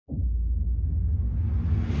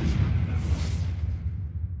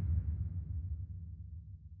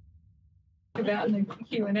about in the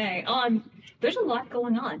Q&A. There's a lot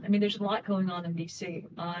going on. I mean, there's a lot going on in D.C.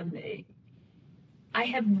 I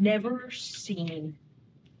have never seen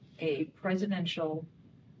a presidential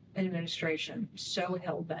administration so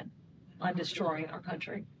hell-bent on destroying our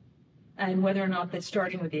country. And whether or not that's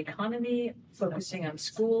starting with the economy, focusing on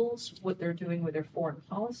schools, what they're doing with their foreign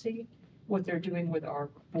policy, what they're doing with our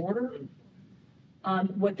border,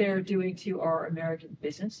 what they're doing to our American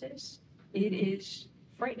businesses, it is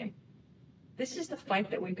frightening. This is the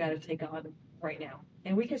fight that we've got to take on right now.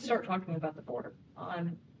 And we can start talking about the border.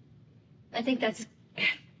 I think that's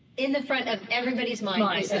in the front of everybody's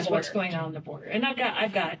mind. Is what's going on the border. And I've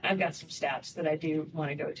got some stats that I do want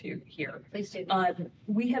to go to here. Please do.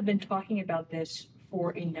 We have been talking about this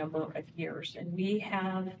for a number of years, and we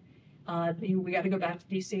have we got to go back to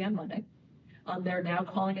DC on Monday. They're now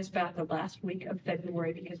calling us back the last week of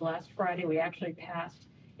February because last Friday we actually passed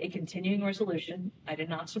a continuing resolution. I did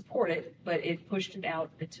not support it, but it pushed it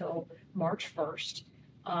out until March 1st.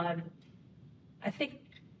 I think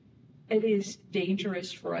it is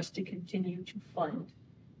dangerous for us to continue to fund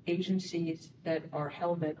agencies that are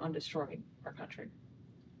hell-bent on destroying our country.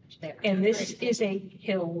 And this is a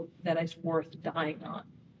hill that is worth dying on,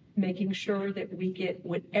 making sure that we get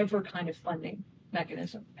whatever kind of funding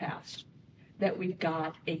mechanism passed, that we've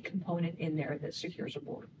got a component in there that secures a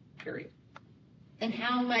border, period. And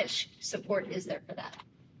how much support is there for that?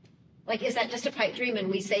 Like, is that just a pipe dream and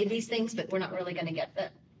we say these things, but we're not really going to get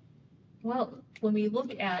them? Well, when we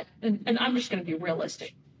look at, and I'm just going to be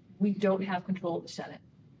realistic, we don't have control of the Senate.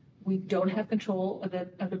 We don't have control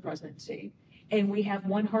of the presidency. And we have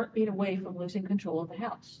one heartbeat away from losing control of the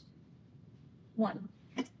House. One.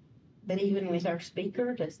 But even with our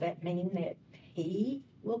speaker, does that mean that he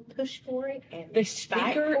will push for it and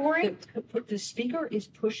fight for it? The speaker is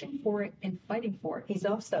pushing for it and fighting for it. He's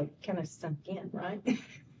also kind of sunk in, right?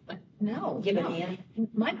 No. Giving in.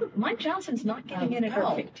 Mike Johnson's not giving in at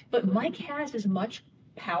all. But Mike has as much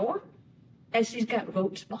power as he's got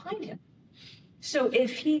votes behind him. So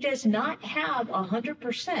if he does not have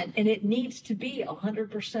 100%, and it needs to be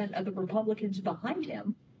 100% of the Republicans behind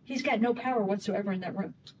him, he's got no power whatsoever in that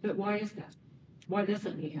room. But why is that? Why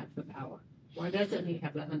doesn't he have the power? Why doesn't he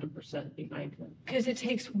have the 100% behind him? Because it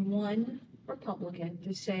takes one Republican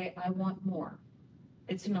to say, I want more.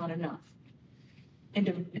 It's not enough.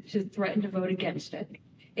 And to threaten to vote against it.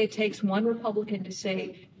 It takes one Republican to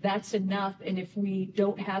say, that's enough, and if we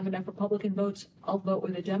don't have enough Republican votes, I'll vote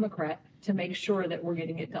with a Democrat to make sure that we're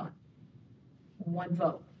getting it done. One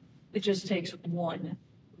vote. It just takes one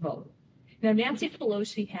vote. Now, Nancy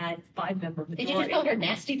Pelosi had 5-member majority. Did you just call her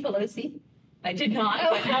Nasty Pelosi? I did not.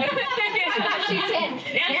 Oh. She said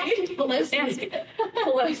Nasty Pelosi. Nancy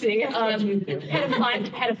Pelosi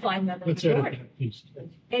had a 5-member majority.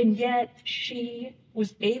 And yet she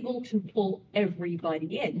was able to pull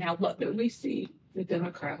everybody in. Now, look. But we see the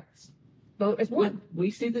Democrats vote as one.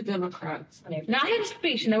 We see the Democrats. Now, I had a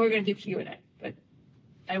speech, and then we're going to do Q&A. But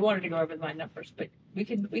I wanted to go over my numbers, but we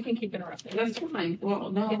can keep interrupting. That's fine.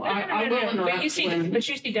 Well, no, I will interrupt. But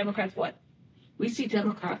you see Democrats what? We see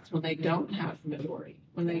Democrats when they don't have majority,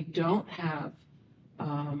 when they don't have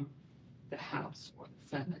the House or the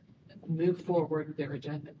Senate move forward their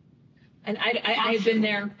agenda. And I've been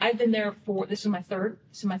there. I've been there for this is my third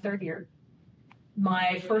year.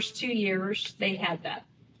 My first 2 years they had that,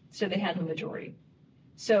 so they had the majority.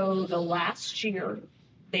 So the last year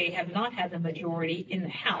they have not had the majority in the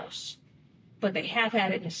House, but they have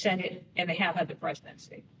had it in the Senate and they have had the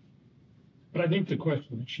presidency. But I think the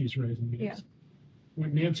question that she's raising is,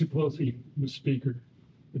 when Nancy Pelosi was Speaker,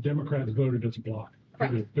 the Democrats voted as a bloc.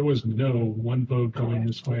 Correct. There was no one vote going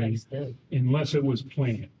this way unless it was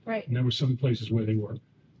planned. Right. And there were some places where they were.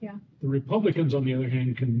 Yeah. The Republicans, on the other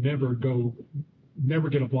hand, can never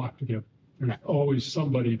get a bloc together. There's always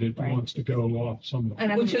somebody that wants to go off somewhere.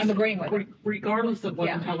 And I'm agreeing with you. Regardless of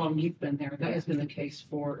how long you've been there, that has been the case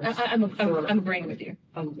for I'm agreeing with you.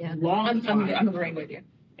 a long time. I'm agreeing with you.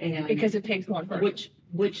 And because it takes one person.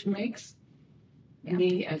 Which makes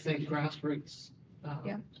me, as a grassroots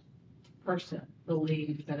person,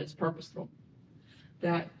 believe that it's purposeful,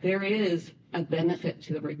 that there is a benefit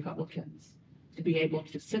to the Republicans to be able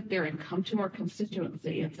to sit there and come to our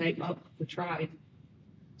constituency and say, oh, we tried.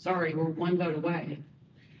 Sorry, we're one vote away.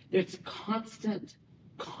 There's constant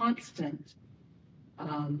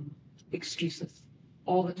excuses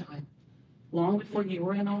all the time. Long before you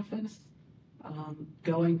were in office,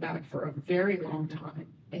 going back for a very long time.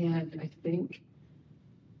 And I think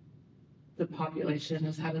the population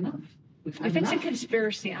has had enough. If it's a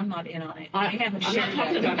conspiracy, I'm not in on it. I haven't I'm shared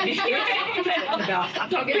not talking that. about I'm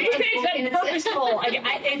talking about If it's purposeful,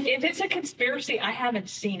 if it's a conspiracy, I haven't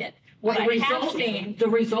seen it. What The I have results- seen, The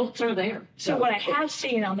results are there. so what I have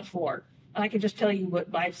seen on the floor, and I can just tell you what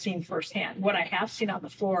I've seen firsthand. What I have seen on the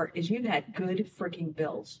floor is you've had good freaking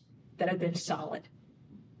bills that have been solid.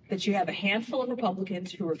 That you have a handful of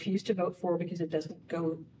Republicans who refuse to vote for because it doesn't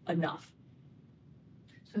go enough.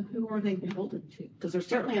 So who are they beholden to? Because they're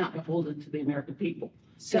certainly not beholden to the American people.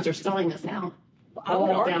 So Because they're selling us out. I would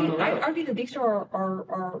all down argue, the I road. argue that these are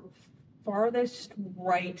our farthest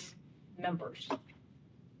right members.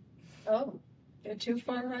 Oh, They're too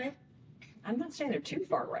far right? I'm not saying they're too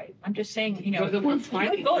far right. I'm just saying, you know, They're the ones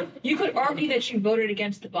fighting. you could argue that you voted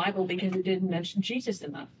against the Bible because it didn't mention Jesus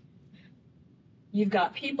enough. You've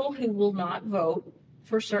got people who will not vote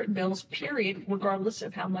for certain bills, period, regardless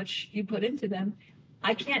of how much you put into them.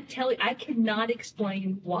 I can't tell you, I cannot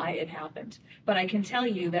explain why it happened, but I can tell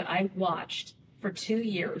you that I watched for 2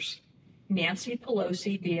 years Nancy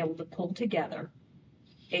Pelosi be able to pull together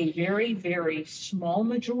a very, very small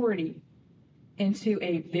majority into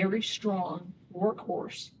a very strong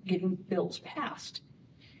workhorse getting bills passed.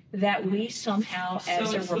 That we somehow, as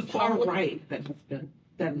So a it's the far Republican, right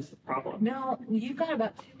that is the problem. no, you've got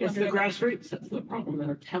about It's the 200. grassroots that's the problem.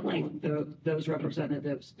 They're telling those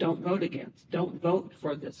representatives, don't vote against, don't vote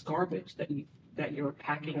for this garbage that you're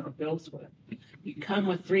packing our bills with. You come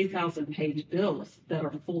with 3,000-page bills that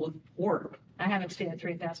are full of pork. I haven't seen a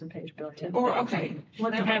 3,000-page bill yet. Or, okay, I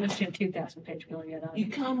whatever. haven't seen a 2,000-page bill yet. You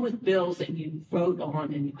come with bills that you vote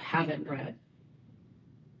on and you haven't read.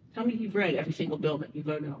 Tell me you've read every single bill that you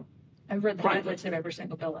voted on. I've read the Right. highlights of every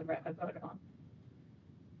single bill I voted on.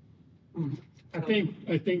 I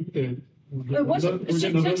think that. But what's, we're so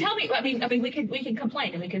getting a little- tell me, I mean, we can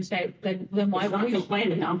complain and we can say, then why I'm would not we?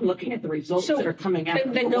 complaining. I'm looking at the results So, that are coming out.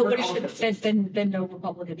 Then of nobody our should, offices. then no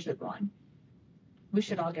Republican should run. We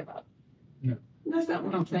should all give up. That's not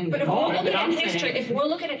what I'm saying But at if we're all. looking But at I'm history, saying, if we're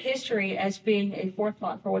looking at history as being a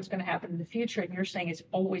forethought for what's going to happen in the future, and you're saying it's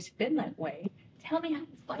always been that way, tell me how to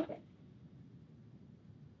fight it.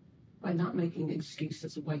 by not making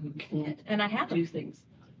excuses of why you can't And I haven't. do things.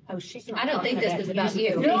 Oh, she's not. I don't think talking this is about using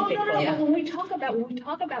you. the No, people. no, no. Yeah. When we talk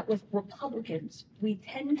about with Republicans, we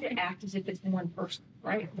tend to act as if it's one person,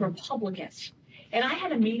 right? Republicans. And I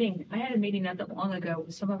had a meeting not that long ago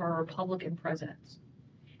with some of our Republican presidents.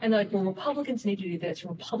 And they're like, well, Republicans need to do this,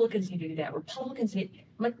 Republicans need to do that, Republicans need,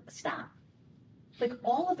 I'm like, stop. Like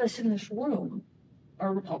all of us in this room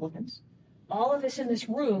are Republicans. All of us in this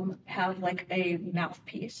room have like a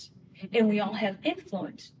mouthpiece and we all have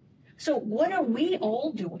influence. So what are we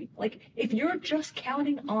all doing? Like, if you're just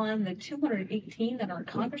counting on the 218 that are in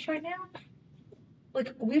Congress right now,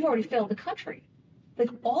 like, we've already failed the country. Like,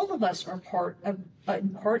 all of us are part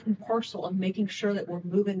and parcel of making sure that we're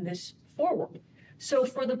moving this forward. So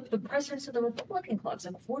for the presidents of the Republican clubs,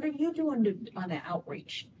 like, what are you doing on the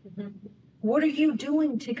outreach? What are you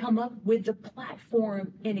doing to come up with the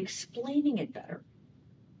platform and explaining it better?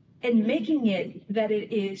 And making it that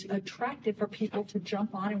it is attractive for people to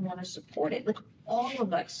jump on and want to support it. Like all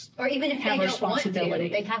of us. or even if they Have don't want to, responsibility.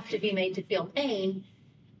 they have to be made to feel pain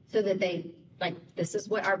so that they, like, this is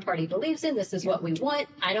what our party believes in, this is what we want.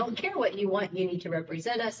 I don't care what you want, you need to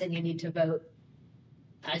represent us and you need to vote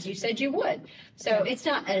as you said you would. So it's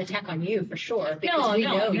not an attack on you for sure, because we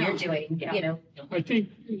know you're doing, Yeah. you know. I think,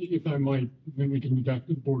 if I might, then we can go back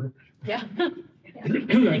to the border. Yeah.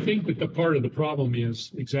 I think that the part of the problem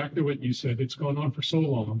is exactly what you said. It's gone on for so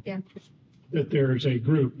long. Yeah. That there's a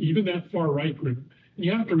group, even that far right group, and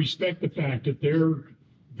you have to respect the fact that they're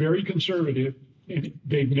very conservative and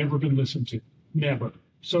they've never been listened to. Never.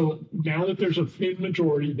 So now that there's a thin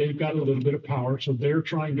majority, they've got a little bit of power. So they're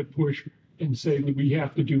trying to push and say that we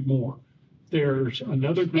have to do more. There's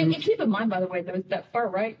another group. And keep in mind, by the way, that far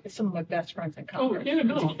right is some of my best friends in Oh, Congress. yeah,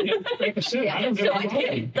 no. Like I said, I don't So have a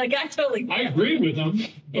problem. I totally. I agree with them,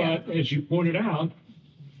 Yeah. but as you pointed out,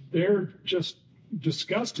 they're just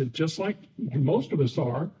disgusted, just like most of us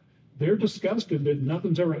are. They're disgusted that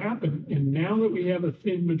nothing's ever happened. And now that we have a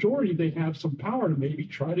thin majority, they have some power to maybe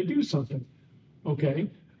try to do something. Okay.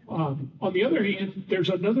 On the other hand, there's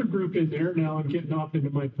another group in there. Now I'm getting off into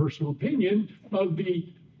my personal opinion of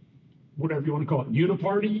the, whatever you want to call it,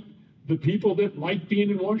 uniparty, the people that like being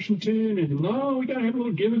in Washington and, no, we got to have a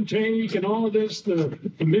little give and take and all of this, the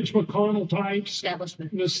Mitch McConnell types,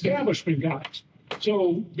 Establishment. the establishment guys.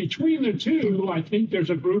 So between the two, I think there's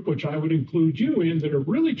a group, which I would include you in, that are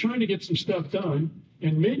really trying to get some stuff done.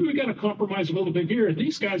 And maybe we got to compromise a little bit here. And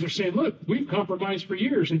these guys are saying, look, we've compromised for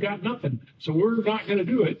years and got nothing. So we're not going to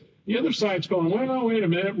do it. The other side's going, well, wait a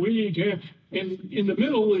minute. And in the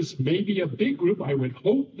middle is maybe a big group. I would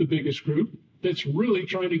hope the biggest group that's really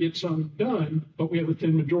trying to get something done. But we have a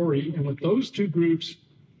thin majority. And with those two groups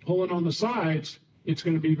pulling on the sides, it's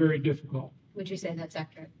going to be very difficult. Would you say that's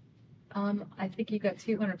accurate? I think you've got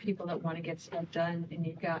 200 people that want to get stuff done, and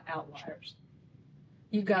you've got outliers.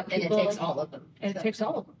 You've got And people, it takes all of them. and So- it takes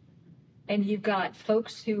all of them. And you've got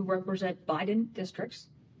folks who represent Biden districts.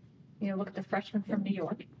 You know, look at the freshmen from New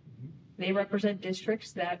York. They represent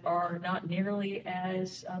districts that are not nearly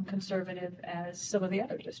as conservative as some of the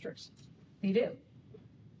other districts. You do.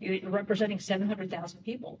 You're representing 700,000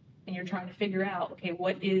 people, and you're trying to figure out, okay,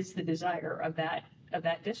 what is the desire of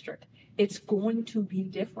that district? It's going to be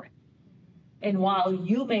different. And while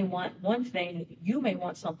you may want one thing, you may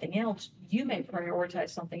want something else. You may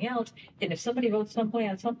prioritize something else. And if somebody votes some way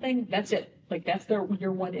on something, that's it. Like that's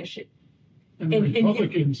your one issue. And the And you-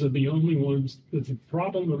 Republicans are the only ones, the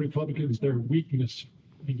problem with Republicans, their weakness,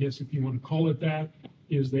 I guess if you want to call it that,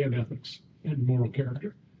 is they have ethics and moral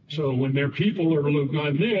character. So when their people are looking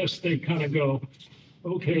on this, they kind of go,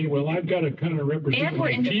 okay, well, I've got to kind of represent And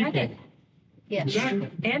we're my people. independent. Yeah. Exactly.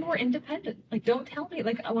 And we're independent. Like, don't tell me,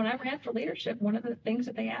 like, when I ran for leadership, one of the things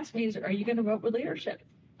that they asked me is, are you going to vote with leadership?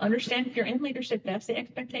 Understand if you're in leadership, that's the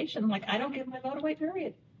expectation. I'm like, I don't give my vote away,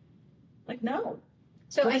 period. Like, no.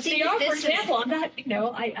 So I Like, think CR, that for this is- example, I'm not,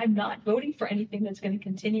 I'm not voting for anything that's going to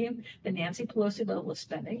continue the Nancy Pelosi level of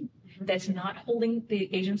spending, that's not holding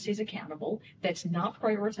the agencies accountable, that's not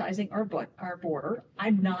prioritizing our border.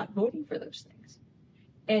 I'm not voting for those things.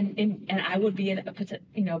 And I would be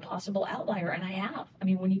a possible outlier, and I have. I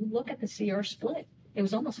mean, when you look at the CR split, it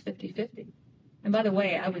was almost 50-50. And by the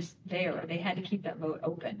way, I was there. They had to keep that vote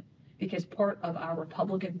open because part of our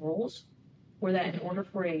Republican rules were that in order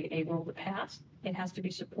for a rule to pass, it has to be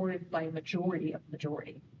supported by a majority of the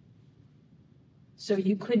majority. So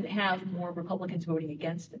you couldn't have more Republicans voting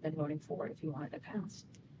against it than voting for it if you wanted to pass.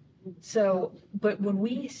 So, but when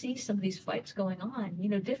we see some of these fights going on,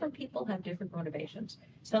 different people have different motivations.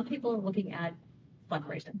 Some people are looking at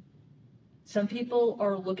fundraising. Some people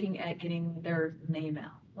are looking at getting their name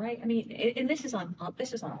out, right? I mean, and this is on all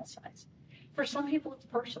sides. For some people, it's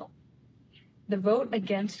personal. The vote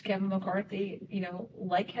against Kevin McCarthy,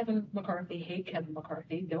 like Kevin McCarthy, hate Kevin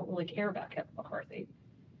McCarthy, don't really care about Kevin McCarthy.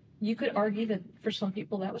 You could argue that for some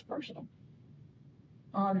people that was personal.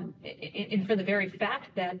 And for the very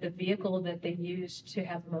fact that the vehicle that they used to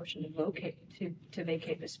have the motion to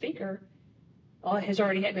vacate the speaker has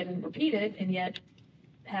already been repeated, and yet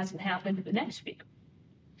hasn't happened to the next speaker.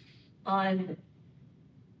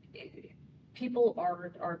 People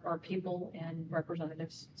are people and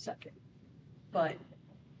representatives subject, but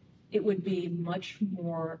it would be much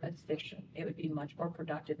more efficient. It would be much more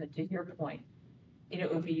productive, and to your point, it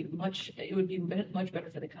would be much better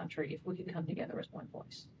for the country if we could come together as one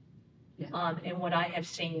voice. Yeah. And what I have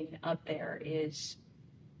seen up there is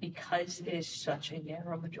because it is such a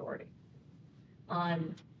narrow majority.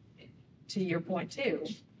 To your point too,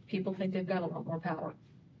 people think they've got a lot more power,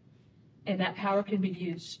 and that power can be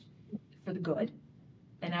used for the good.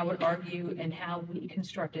 And I would argue in how we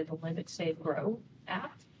constructed the Limit, Save, Grow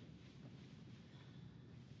Act.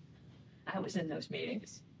 I was in those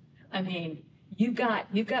meetings. I mean, you've got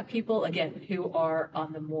people again who are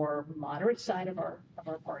on the more moderate side of our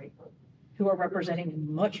party, who are representing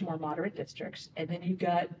much more moderate districts, and then you've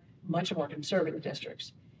got much more conservative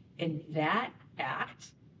districts. In that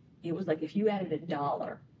act, it was like if you added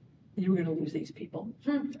 $1, you were going to lose these people,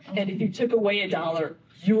 and if you took away $1,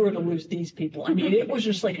 you were going to lose these people. I mean, it was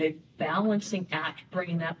just like a balancing act,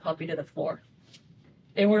 bringing that puppy to the floor.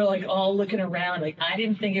 And we're like all looking around, like, I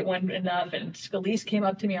didn't think it went enough. And Scalise came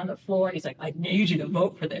up to me on the floor. And he's like, I need you to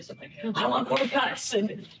vote for this. I'm like, I want more cuts.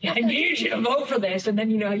 And I need you to vote for this. And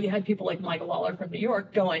then, you had people like Michael Lawler from New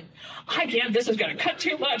York going, this is going to cut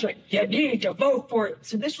too much. Like, you need to vote for it.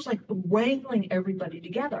 So this was like wrangling everybody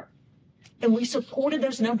together. And we supported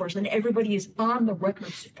those numbers. And everybody is on the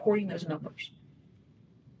record supporting those numbers.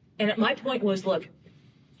 And my point was, look,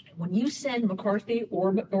 when you send McCarthy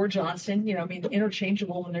or Johnson,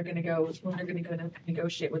 interchangeable when they're going to go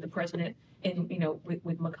negotiate with the president and, with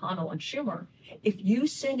McConnell and Schumer, if you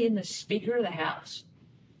send in the Speaker of the House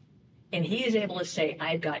and he is able to say,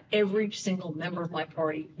 I've got every single member of my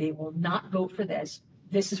party, they will not vote for this.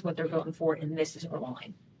 This is what they're voting for, and this is our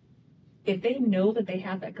line. If they know that they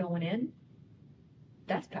have that going in,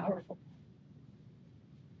 that's powerful.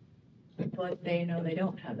 But they know they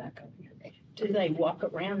don't have that going in. Do they walk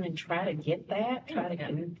around and try to get that? Try to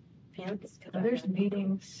convince? There's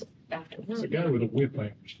meetings afterwards. It's a guy with a whip,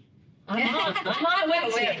 I understand.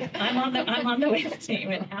 I'm on the whip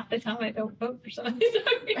team, and half the time I don't vote for somebody.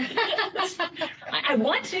 I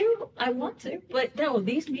want to, but no,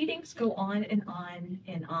 these meetings go on and on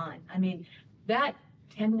and on. I mean, that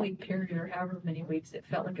 10-week period or however many weeks, it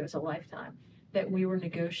felt like it was a lifetime. that we were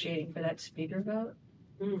negotiating for that speaker vote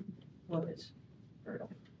was brutal.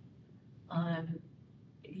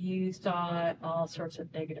 You saw all sorts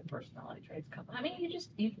of negative personality traits come. I mean,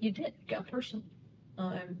 you did. You got personal.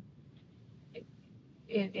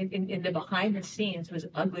 In the behind the scenes was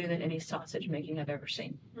uglier than any sausage making I've ever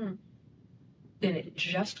seen. And it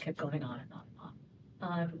just kept going on and on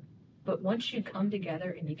and on. But once you come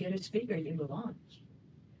together and you get a speaker, you move on.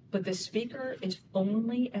 But the speaker is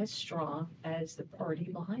only as strong as the party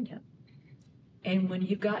behind him. And when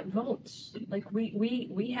you got votes, like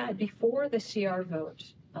we had before the CR vote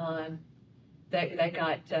that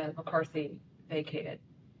got McCarthy vacated,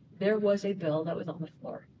 there was a bill that was on the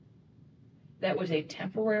floor. That was a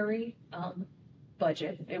temporary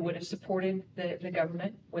budget. It would have supported the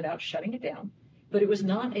government without shutting it down. But it was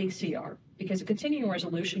not a CR because a continuing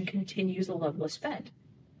resolution continues the level of spend.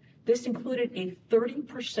 This included a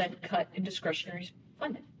 30% cut in discretionary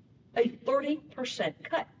funding. A 30%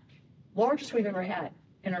 cut. Largest we've ever had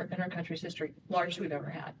in our country's history. Largest we've ever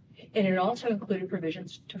had. And it also included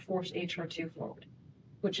provisions to force HR 2 forward,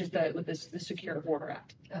 which is the Secure Border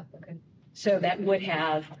Act. Oh, okay. So that would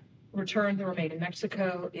have returned the remain in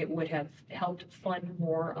Mexico. It would have helped fund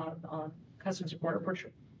more on Customs and Border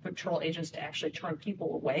Patrol agents to actually turn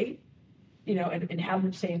people away, and have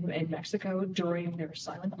them stay in Mexico during their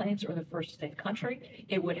asylum claims or the first stay country.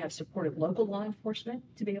 It would have supported local law enforcement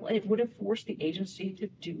to be able. It would have forced the agency to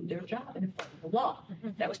do their job and enforce the law.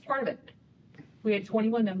 That was part of it. We had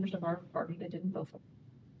 21 members of our party that didn't vote for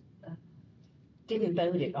it. Didn't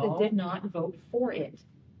vote at all. That did not vote for it.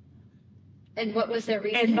 And what was their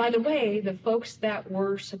reason? And by the way, the folks that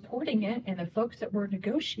were supporting it and the folks that were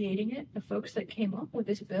negotiating it, the folks that came up with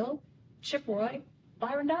this bill, Chip Roy,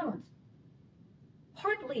 Byron Donalds,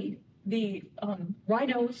 hardly the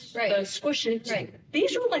rhinos, Right. the squishes. Right.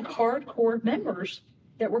 These were like hardcore members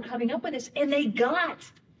that were coming up with this, and they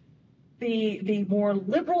got the more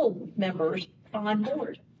liberal members on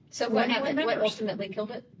board. So what 21 happened? What members. ultimately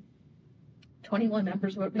killed it? 21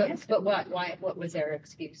 members voted against it. But what? Why? What was their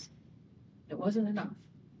excuse? It wasn't enough.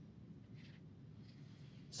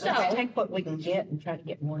 So let's take what we can get and try to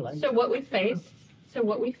get more labor. So what we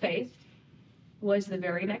faced was the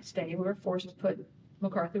very next day,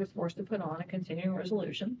 McCarthy was forced to put on a continuing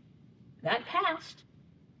resolution. That passed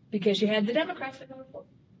because you had the Democrats that voted for it.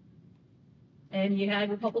 And you had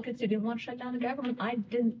Republicans who didn't want to shut down the government. I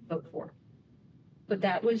didn't vote for it. But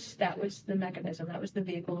that was the mechanism. That was the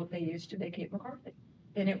vehicle that they used to vacate McCarthy.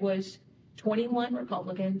 And it was 21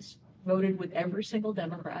 Republicans voted with every single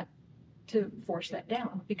Democrat to force that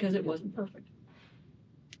down because it wasn't perfect.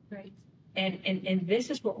 Right. And this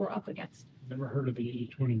is what we're up against. Never heard of the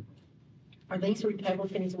 80-20. Are these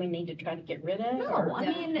Republicans we need to try to get rid of? No, or I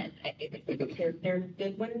mean, they're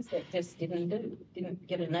good ones that just didn't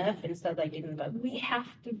get enough, and so they didn't vote. we have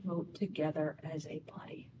to vote together as a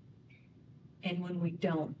body. And when we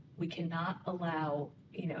don't, we cannot allow,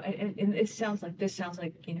 and this sounds like,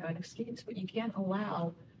 an excuse, but you can't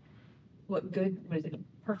allow what is it,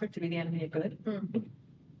 perfect to be the enemy of good.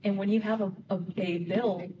 And when you have a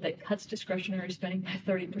bill that cuts discretionary spending by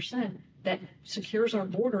 30%, that secures our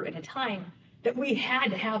border at a time that we had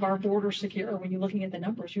to have our border secure. When you're looking at the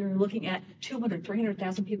numbers, you're looking at 200,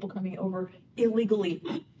 300,000 people coming over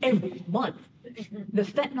illegally every month. The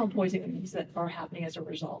fentanyl poisonings that are happening as a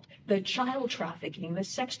result, the child trafficking, the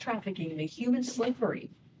sex trafficking, the human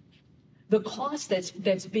slavery, the cost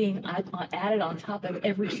that's being added on top of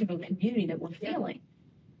every single community that we're feeling.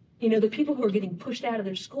 The people who are getting pushed out of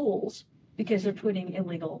their schools because they're putting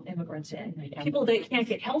illegal immigrants in, people that can't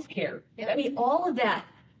get health care. I mean, all of that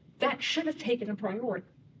should have taken a priority.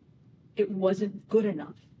 It wasn't good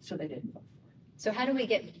enough, so they didn't vote for it. So how do we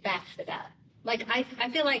get back to that? Like, I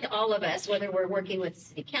feel like all of us, whether we're working with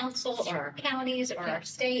city council or our counties or our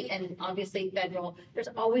state and obviously federal, there's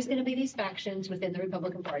always going to be these factions within the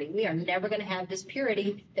Republican Party. We are never going to have this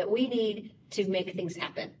purity that we need to make things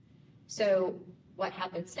happen. So what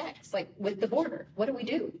happens next? Like with the border, what do we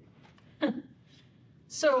do?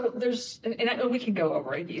 So we can go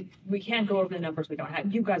over it. We can't go over the numbers we don't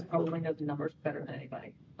have. You guys probably know the numbers better than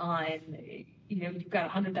anybody. You've got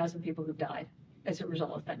 100,000 people who've died as a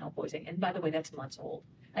result of fentanyl poisoning. And by the way, that's months old.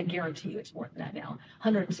 I guarantee you it's more than that now.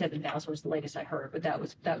 107,000 was the latest I heard, but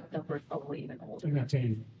that number is probably even older. And that's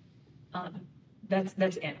annual.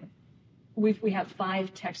 That's annual. We have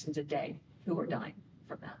 5 Texans a day who are dying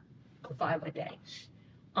from that. 5 a day.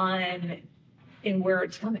 And where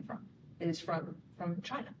it's coming from is from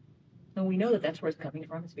China. And we know that that's where it's coming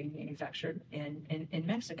from. It's being manufactured in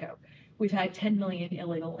Mexico. We've had 10 million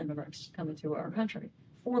illegal immigrants come into our country.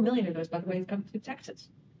 4 million of those, by the way, have come to Texas.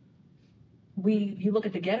 you look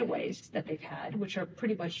at the getaways that they've had, which are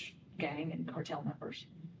pretty much gang and cartel members,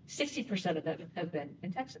 60% of them have been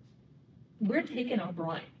in Texas. We're taking our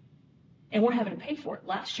brine and we're having to pay for it.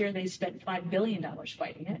 Last year, they spent $5 billion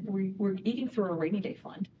fighting it. We're eating through a rainy day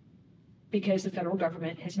fund because the federal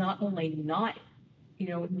government has not only not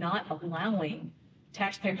allowing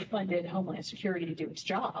taxpayer-funded Homeland Security to do its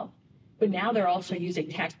job, but now they're also using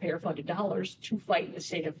taxpayer-funded dollars to fight the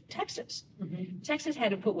state of Texas. Mm-hmm. Texas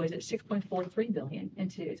had to put, $6.43 billion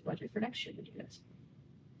into its budget for next year to do this.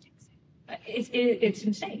 It's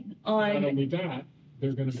insane. Not only that,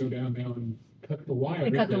 they're going to go down now and cut the wire.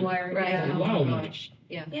 They cut the wire. Right. Yeah. Allow them.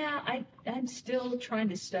 Yeah, I'm still trying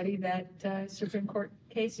to study that Supreme Court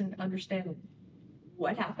case and understand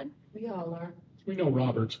what happened. We all are. We know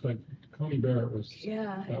Roberts, but Coney Barrett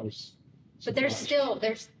Yeah. that was. But they're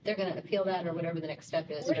going to appeal that or whatever the next step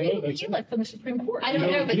is, Where right? did you let from the Supreme Court? I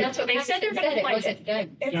don't know, but Yeah. that's what they said. They said it wasn't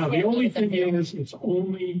done. Now, the only thing is, it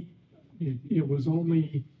was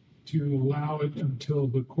only to allow it until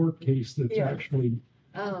the court case that's Yeah. actually.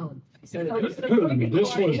 Oh, This was The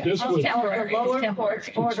lower court's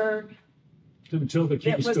order. until the It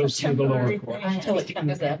case was a goes through the lower temporary court. thing until it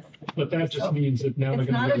comes up. But that just means that now they're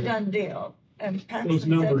It's not a going to, done deal. And Paxton those said-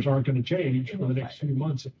 numbers aren't going to change for the next few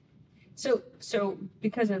months. So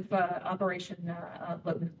because of Operation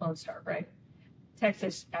Lone Star, right?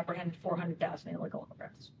 Texas apprehended 400,000 illegal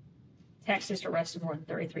immigrants. Texas arrested more than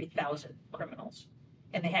 33,000 criminals,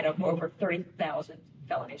 and they had over 30,000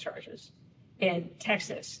 felony charges. And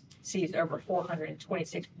Texas seized over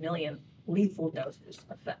 426 million lethal doses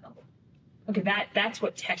of fentanyl. Okay, that's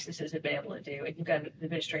what Texas has been able to do, and you've got an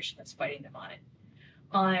administration that's fighting them on it.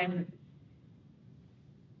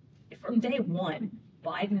 From day one,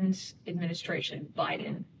 Biden's administration,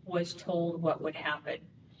 Biden, was told what would happen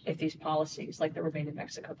if these policies, like the Remain in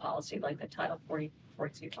Mexico policy, like the Title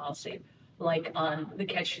 42 policy, like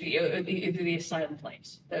the asylum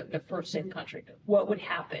claims, the first in country, what would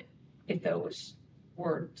happen if those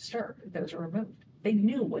were disturbed, if those were removed? They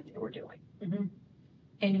knew what they were doing. Mhm.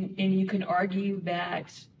 And you can argue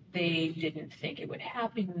that they didn't think it would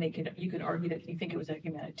happen. You can argue that you think it was a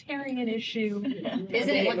humanitarian issue. Isn't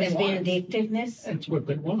it It what they was want? vindictiveness. That's what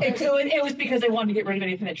they want. It was because they wanted to get rid of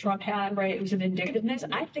anything that Trump had, right? It was an vindictiveness.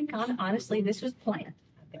 I think, honestly, this was planned.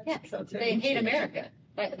 Yeah, they hate America.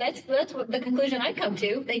 That's what the conclusion I come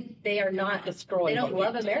to. They are not Destroying They don't it.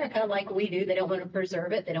 love America like we do. They don't want to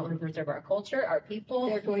preserve it. They don't want to preserve our culture, our people.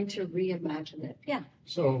 They're going to reimagine it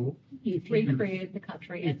So if you, Recreate the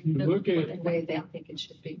country. if you look the at, way they think it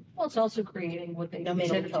should be. Well, it's also creating what they No said,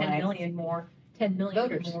 middle 10 class. million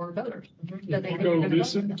Voters. more voters. That if they you think go are gonna vote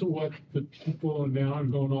listen for to them. what the people, and now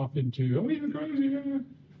I'm going off into, oh, you're crazy,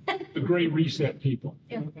 the Great Reset people.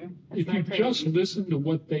 Yeah. If you just listen to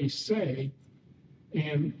what they say,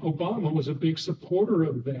 and Obama was a big supporter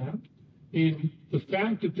of that, and the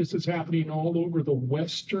fact that this is happening all over the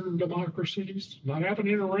Western democracies, not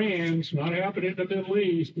happening in Iran, it's not happening in the Middle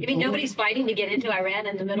East. You mean nobody's fighting to get into Iran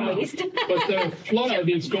and the Middle No. East? But the flood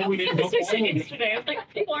is going into That's what I said all, yesterday. I was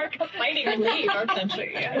like, people are fighting to leave our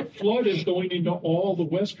country. Yeah. the flood is going into all the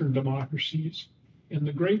Western democracies. And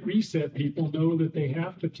the Great Reset people know that they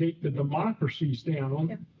have to take the democracies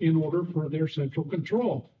down in order for their central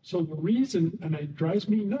control. So the reason, and it drives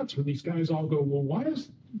me nuts when these guys all go, well, why is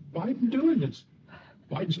Biden doing this?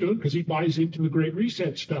 Biden's doing it because he buys into the Great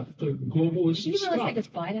Reset stuff, the globalist Do you really stuff. think it's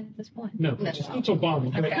Biden at this point? No, it's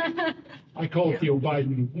Obama. But I call it the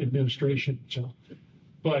Biden administration. So,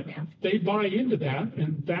 but they buy into that,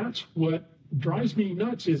 and that's what drives me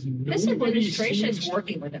nuts. Is This nobody administration is seems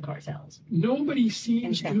working with the cartels. nobody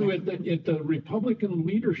seems to at the Republican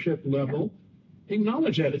leadership level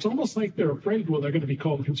acknowledge that. It's almost like they're afraid, well, they're going to be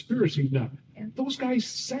called conspiracy now. Yeah. Those guys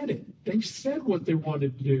said it. They said what they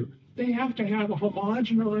wanted to do. They have to have a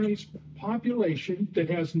homogenized population that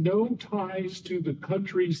has no ties to the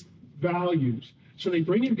country's values. So they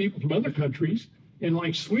bring in people from other countries, and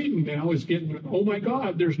like Sweden now is getting, oh my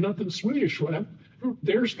God, there's nothing Swedish left.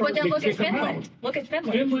 They're But starting then to look at kick them out. Finland. Look at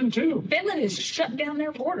Finland. Finland too. Finland is shut down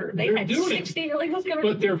their border. They They're had doing it. 60 illegals coming.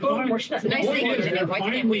 But they're Boom, we're finally, shut the down. Nice point thing is to do. they're Why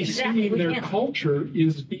can't we? finally Exactly, seeing we their can't. culture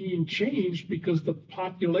is being changed because the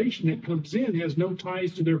population that comes in has no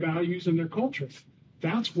ties to their values and their culture.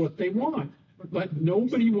 That's what they want. But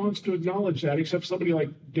nobody wants to acknowledge that except somebody like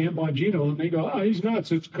Dan Bongino, and they go, oh, he's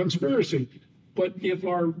nuts, it's conspiracy. But if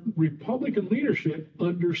our Republican leadership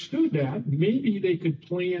understood that, maybe they could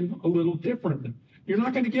plan a little differently. You're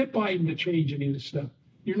not going to get Biden to change any of this stuff.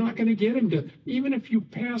 You're not going to get him to, even if you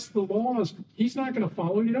pass the laws, he's not going to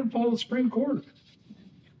follow it. He doesn't follow the Supreme Court.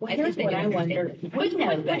 Well, I here's think what they I wonder. We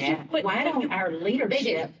know that. Why don't our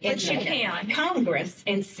leadership in But you the can. Congress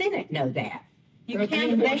and Senate know that? You Or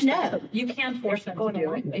can they force know. them. You can force them to Going do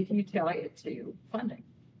along it with if you tie it to funding.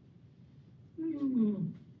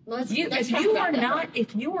 Let's If talk you about are that. not,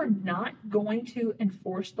 if you are not going to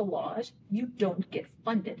enforce the laws, you don't get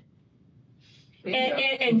funded.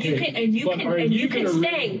 And you Okay, can, and you but can, are and you you can gonna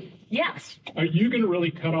say, yes, Are you going to really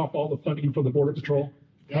cut off all the funding for the Border Patrol?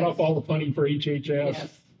 Cut off all the funding for HHS?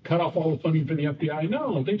 Yes. Cut off all the funding for the FBI?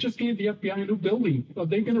 No, they just gave the FBI a new building. Are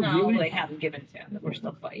they going to no, really? they haven't given it to them. We're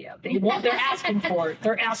still fighting. Yeah, they want, they're asking for it.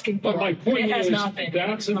 They're asking for But my it. point It has is, not been.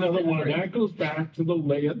 that's it's not another been one. approved. That goes back to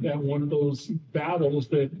that one of those battles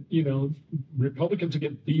that, Republicans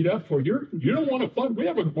get beat up for. You don't want to fund, we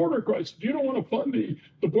have a border crisis. You don't want to fund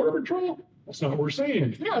the Border Patrol? That's not what we're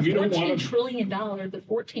saying. No, We don't $14 want to. trillion, the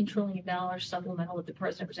 $14 trillion supplemental that the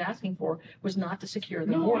president was asking for was not to secure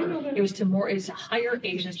the No, I border. know that. It was to hire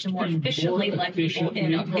agents to more More efficiently let people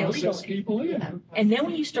in efficiently process illegally. people in. And then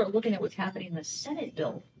when you start looking at what's happening in the Senate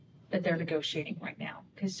bill that they're negotiating right now,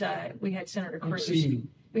 because we had Senator I'm Cruz, seeing.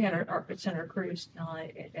 we had our Senator Cruz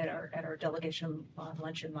at our delegation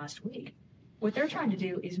luncheon last week. What they're trying to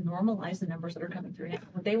do is normalize the numbers that are coming through now.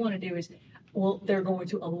 What they want to do is, they're going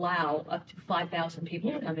to allow up to 5,000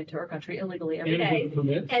 people to come into our country illegally every And day, with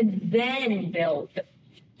permits. and then they'll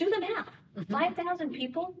do the math. Mm-hmm. 5,000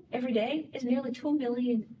 people every day is nearly 2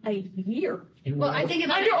 million a year. And Well, I think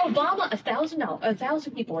about Under it. Obama,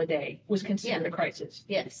 1,000 people a day was considered Yeah. a crisis,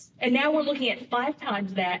 Yes. and now we're looking at 5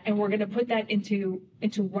 times that, and we're going to put that into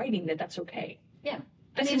writing that that's okay. Yeah. I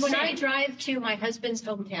That's mean, when I insane. drive to my husband's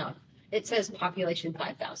hometown, it says population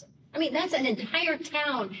 5,000. I mean, that's an entire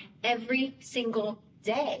town every single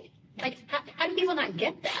day. Like, how do people not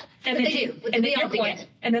get that? But then they do. and then We all your point- get it.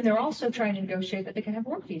 and then they're also trying to negotiate that they can have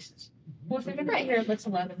work visas. Well, if they're going to Right. be here, let's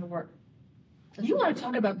allow them to work. You want to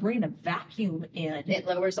talk about bringing a vacuum in? It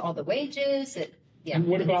lowers all the wages. Yeah. And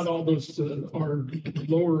what about all those our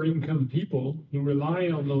lower income people who rely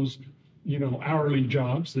on those, hourly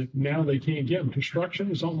jobs that now they can't get them?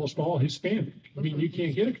 Construction is almost all Hispanic. I mean, you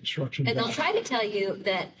can't get a construction And job. they'll try to tell you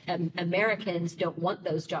that Americans don't want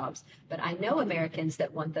those jobs, but I know Americans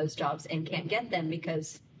that want those jobs and can't get them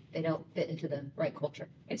because they don't fit into the right culture.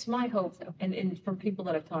 It's my hope, though, and from people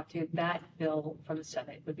that I've talked to, that bill from the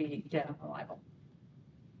Senate would be dead on arrival.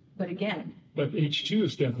 But again, But H2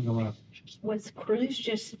 is definitely around. Was Cruz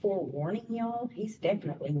just forewarning y'all? He's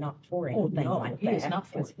definitely not for Oh, anything no, like he that. is not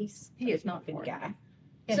for 'cause it. He's he is not a for good it. guy.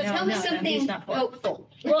 Yeah, So no, tell me no, he's something not for it. hopeful.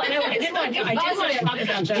 Well, I know, I did want to talk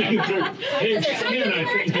about that. H10, I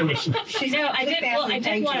think there was. No, I did. Well, I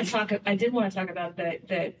did want pages. to talk. I did want to talk about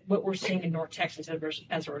the what we're seeing in North Texas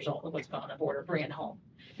as a result of what's going on the border, bringing it home.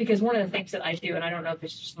 Because one of the things that I do, and I don't know if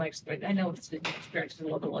it's just my experience, I know it's the experience as a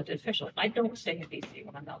local elected official. I don't stay in DC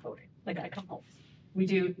when I'm not voting. Like I come home. We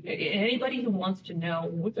do. Anybody who wants to know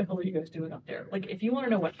what the hell are you guys doing up there? Like if you want to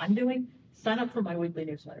know what I'm doing, sign up for my weekly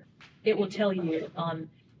newsletter. It will tell you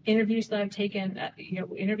interviews that I've taken,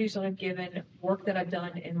 interviews that I've given, work that I've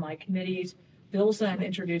done in my committees, bills that I'm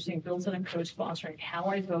introducing, bills that I'm co-sponsoring, how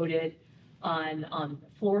I voted, on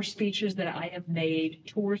floor speeches that I have made,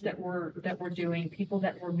 tours that we're doing, people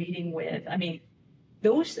that we're meeting with. I mean,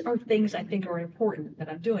 those are things I think are important that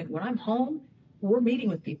I'm doing. When I'm home, we're meeting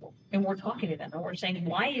with people and we're talking to them and we're saying,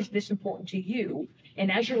 why is this important to you?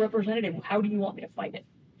 And as your representative, how do you want me to fight it?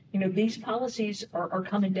 These policies are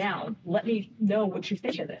coming down. Let me know what you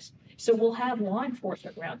think of this. So we'll have law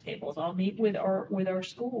enforcement roundtables. I'll meet with our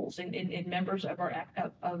schools and members of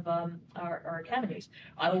our academies.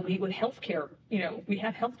 I will meet with healthcare. We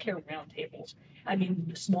have healthcare roundtables. I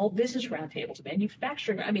mean, small business roundtables,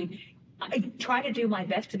 manufacturing. I mean, I try to do my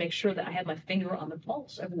best to make sure that I have my finger on the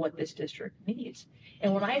pulse of what this district needs.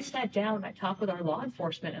 And when I sat down and I talked with our law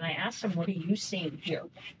enforcement and I asked them, what are you seeing here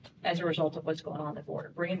as a result of what's going on the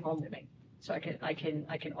border? Bring it home to me so I can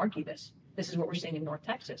argue this. This is what we're seeing in North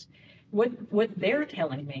Texas. What they're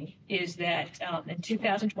telling me is that in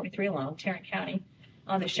 2023 alone, Tarrant County,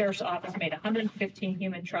 the sheriff's office made 115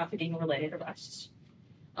 human trafficking related arrests.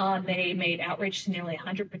 They made outreach to nearly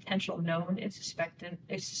 100 potential known and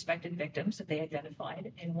suspected victims that they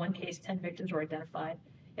identified. In one case, 10 victims were identified,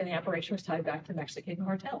 and the operation was tied back to Mexican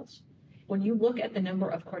cartels. When you look at the number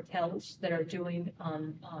of cartels that are doing,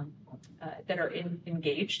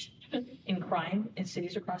 engaged in crime in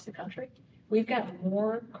cities across the country, we've got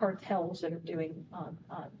more cartels that are doing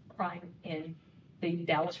crime in the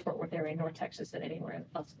Dallas-Fort Worth area, North Texas, than anywhere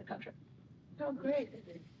else in the country. Oh, great.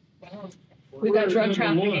 Wow. We've got We're drug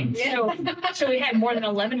number trafficking. one. So we had more than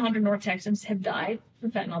 1,100 North Texans have died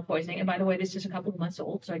from fentanyl poisoning. And by the way, this is a couple of months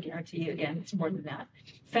old, so I guarantee you, again, it's more than that.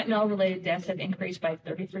 Fentanyl-related deaths have increased by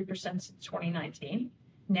 33% since 2019,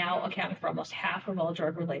 now accounting for almost half of all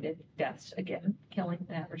drug-related deaths, again, killing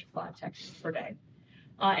an average of 5 Texans per day.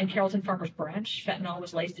 In Carrollton Farmers Branch, fentanyl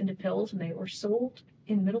was laced into pills, and they were sold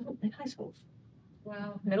in middle and high schools.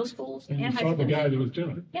 Wow. Middle schools And you and high saw the schools. guy that was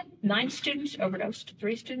doing it. Yeah, 9 students overdosed,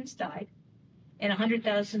 3 students died, and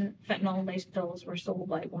 100,000 fentanyl-laced pills were sold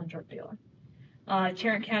by one drug dealer.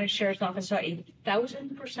 Tarrant County Sheriff's Office saw a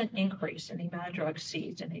 1,000% increase in the amount of drugs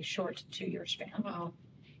seized in a short 2-year span. Wow.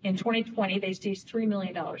 In 2020, they seized $3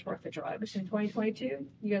 million worth of drugs. In 2022,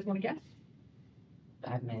 you guys want to guess?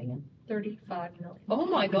 5 million. 35 million. Oh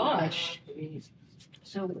my gosh.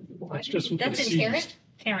 So That's just what they That's in seized. Tarrant?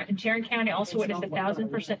 Tarrant and Tarrant County also witnessed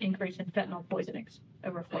 1,000% increase in fentanyl poisonings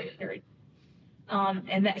over a 4-year period.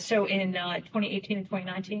 And that, so in 2018 and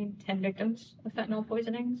 2019, 10 victims of fentanyl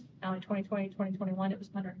poisonings. Now in 2020, 2021, it was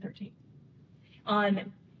 113.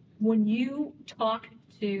 When you talk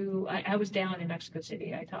to, I was down in Mexico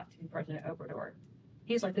City. I talked to President Obrador.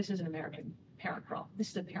 He's like, this is an American parent problem. This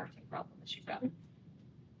is a parenting problem that you've got.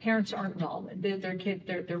 Parents aren't involved. Their kid,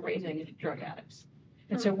 they're raising drug addicts.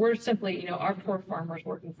 And so we're simply, our poor farmers,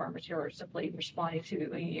 working farmers here are simply responding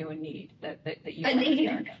to, a need that you A have in need.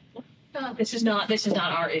 America. This is not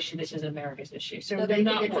our issue. This is America's issue. So So they're they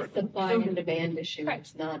not think it's a working. supply and demand issue. Right.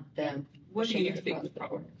 It's not them. What do you pushing it think across the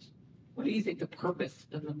problem is? What do you think the purpose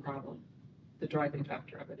of the problem, the driving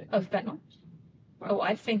factor of it is? Of fentanyl. Oh,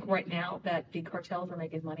 I think right now that the cartels are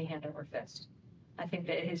making money hand over fist. I think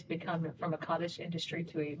that it has become from a cottage industry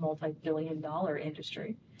to a multi-billion-dollar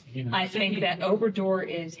industry. Yeah. I think that Obrador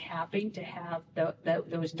is happy to have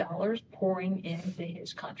those dollars pouring into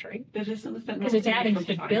his country But isn't the fentanyl because it's adding coming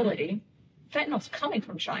from China? stability. Fentanyl's coming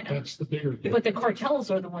from China, That's the bigger thing. but the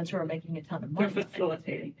cartels are the ones who are making a ton of They're money.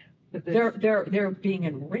 facilitating. But the- They're being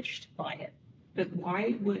enriched by it. But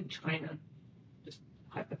why would China, just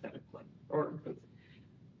hypothetically, or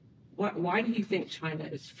why do you think China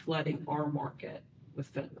is flooding our market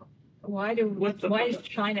with fentanyl? Why What's the is purpose?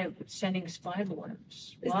 China sending spy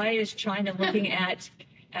balloons? Why is China looking at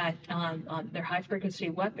their high frequency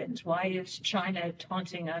weapons? Why is China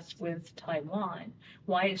taunting us with Taiwan?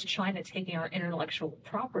 Why is China taking our intellectual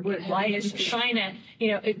property? What Why has is anything- China,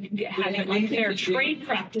 having have anything unfair to do- trade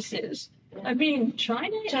practices? I mean,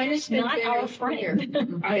 China China's is been not very our clear. friend.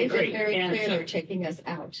 I They've been agree. very And clear so- they're taking us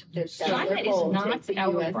out. They're China their is goal, not take the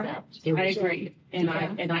our US friend. out. I agree. And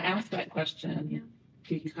Yeah. I asked that question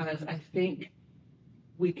because I think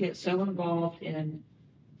we get so involved in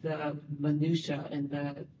the minutia and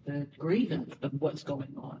the grievance of what's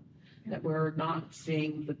going on that we're not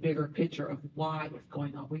seeing the bigger picture of why it's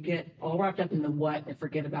going on. We get all wrapped up in the what and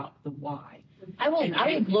forget about the why. I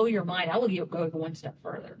will blow your mind. I will go one step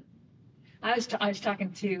further. I was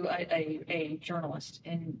talking to a journalist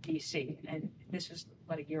in D.C. and this was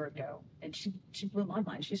about a year ago, and she blew my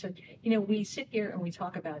mind. She said, we sit here and we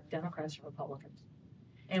talk about Democrats and Republicans,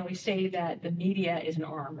 and we say that the media is an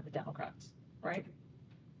arm of the Democrats, right?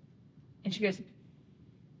 And she goes,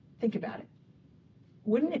 think about it.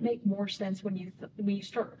 Wouldn't it make more sense when you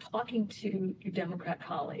start talking to your Democrat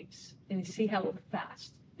colleagues and you see how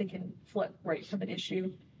fast they can flip right from an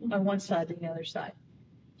issue on one side to the other side?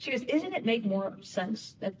 She goes, isn't it make more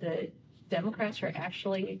sense that the Democrats are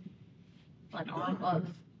actually an arm of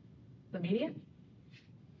the media?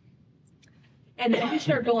 And then you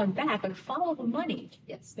start going back and follow the money.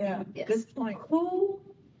 Yes. Yeah. Yes. Good point. Who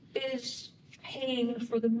is paying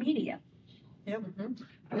for the media?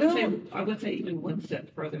 I would say even one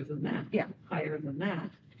step further than that. Yeah. Higher than that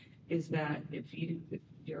is that if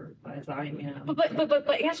you're as I am. But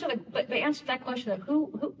answer that question.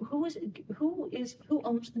 Who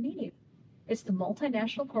owns the media? It's the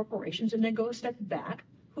multinational corporations, and then go a step back.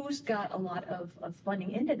 Who's got a lot of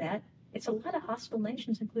funding into that? It's a lot of hostile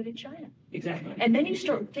nations, including China. Exactly. And then you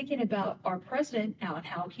start thinking about our president now and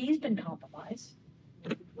how he's been compromised.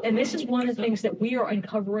 And this is one of the things that we are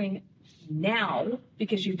uncovering now,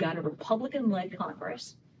 because you've got a Republican-led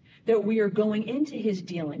Congress, that we are going into his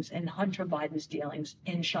dealings and Hunter Biden's dealings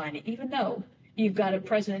in China, even though you've got a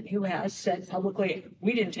president who has said publicly,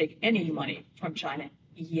 we didn't take any money from China.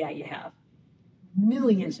 Yeah, you have.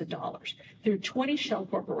 Millions of dollars through 20 shell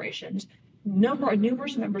corporations,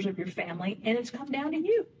 numerous members of your family, and it's come down to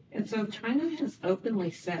you. And so China has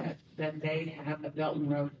openly said that they have a Belt and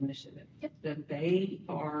Road Initiative, that they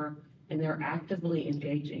are, and they're actively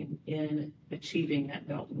engaging in achieving that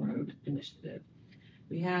Belt and Road Initiative.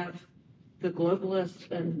 We have the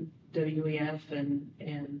globalists and WEF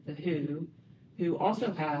and the WHO who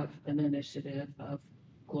also have an initiative of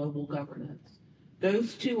global governance.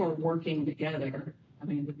 Those two are working together. I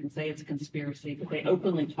mean, we can say it's a conspiracy, but they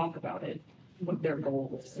openly talk about it, what their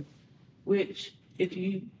goal is. Which, if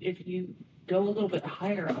you go a little bit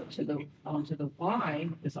higher up to onto the why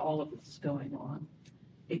is all of this is going on,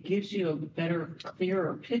 it gives you a better,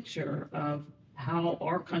 clearer picture of how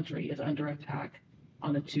our country is under attack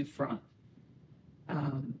on the two fronts.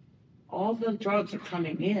 All the drugs are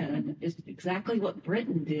coming in is exactly what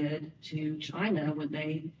Britain did to China when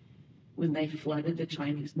they flooded the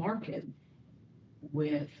Chinese market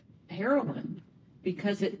with heroin,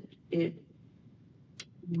 because it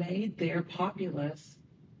made their populace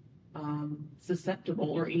susceptible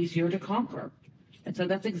or easier to conquer. And so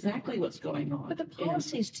that's exactly what's going on. But the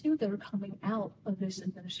policies too that are coming out of this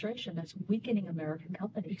administration, that's weakening American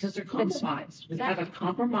companies. Because they're compromised. We have a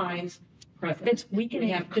compromised president. That's weakening,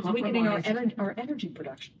 have it's weakening our compromised- energy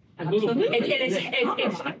production. Absolutely.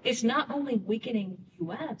 It's not only weakening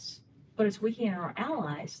U.S., but it's weakening our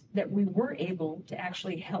allies that we were able to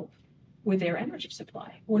actually help with their energy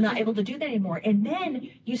supply. We're not able to do that anymore. And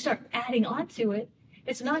then you start adding on to it.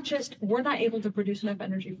 It's not just we're not able to produce enough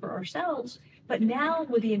energy for ourselves, but now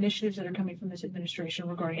with the initiatives that are coming from this administration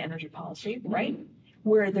regarding energy policy, right?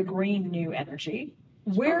 Where the green new energy,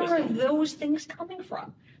 where are those things coming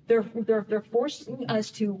from? They're forcing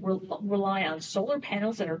us to rely on solar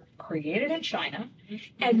panels that are created in China,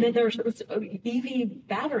 and then there's EV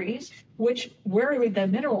batteries, which where are the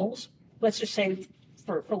minerals? Let's just say,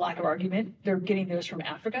 for lack of argument, they're getting those from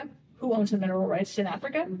Africa. Who owns the mineral rights in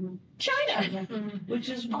Africa? China. Which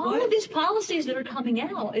is All of these policies that are coming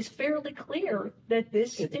out, it's fairly clear that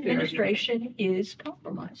this administration is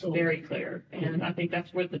compromised. very clear. And I think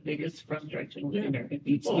that's where the biggest frustration with the American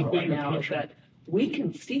people It's the right bigger now is picture. that we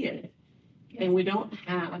can see it, and we don't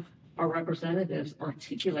have our representatives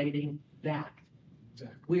articulating that.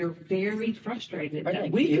 Exactly. We are very frustrated Are that they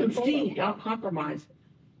we can fearful? see how compromised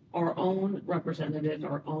our own representatives,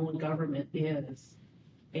 our own government is.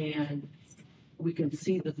 And we can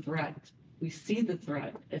see the threat. We see the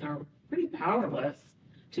threat and are pretty powerless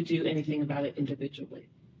to do anything about it individually.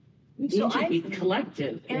 We need So to I- be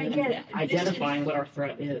collective and I in get it. identifying what our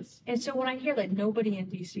threat is. And so when I hear that nobody in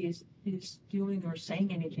DC is doing or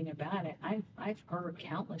saying anything about it, I've heard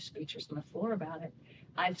countless speeches on the floor about it.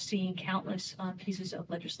 I've seen countless pieces of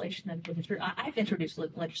legislation that have been introduced. I've introduced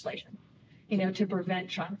legislation, to prevent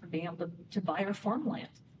China from being able to buy our farmland.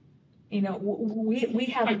 We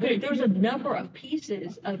have, there's a number of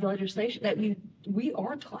pieces of legislation that we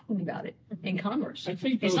are talking about it in Congress. I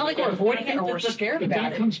think It's those- not like we're avoiding it or we're scared But about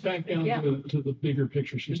that it. comes back down Yeah. to the bigger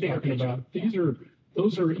picture she's The bigger talking picture. about.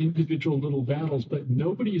 Those are individual little battles, but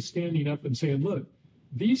nobody is standing up and saying, look,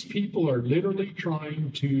 these people are literally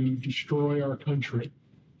trying to destroy our country.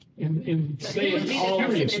 And say it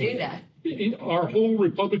seriously. that? Our whole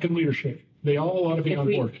Republican leadership, they all ought to be on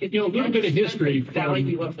board. If A little bit of understand history the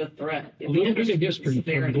value from, of the threat. a little bit of history from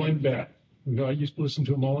Severity Glenn of the Beck. I used to listen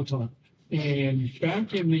to him all the time. And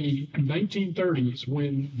back in the 1930s,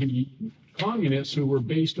 when the communists who were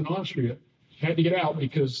based in Austria had to get out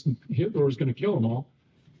because Hitler was going to kill them all,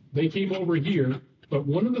 they came over here. But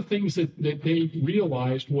one of the things that they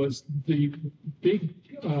realized was the big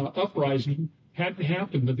uprising hadn't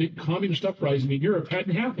happened. The big communist uprising in Europe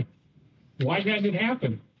hadn't happened. Why hadn't it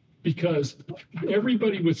happened? Because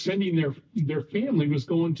everybody was sending their family was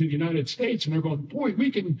going to the United States, and they're going, boy,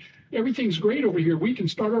 everything's great over here. We can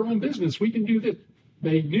start our own business. We can do this.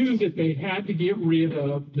 They knew that they had to get rid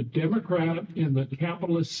of the Democrat and the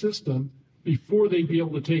capitalist system before they'd be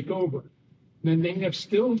able to take over. Then they're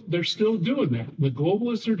still doing that. The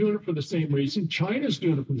globalists are doing it for the same reason. China's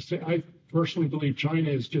doing it for the same. I personally believe China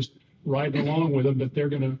is just riding along with them, that they're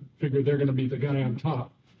going to figure they're going to be the guy on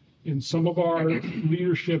top. And some of our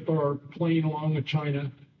leadership are playing along with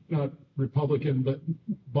China, not Republican, but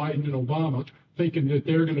Biden and Obama, thinking that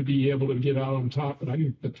they're going to be able to get out on top. And I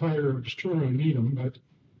think the tire is sure going to need them. But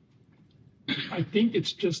I think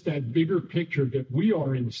it's just that bigger picture that we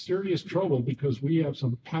are in serious trouble because we have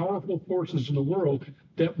some powerful forces in the world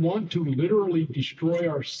that want to literally destroy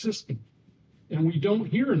our system. And we don't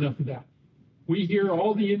hear enough of that. We hear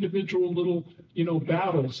all the individual little,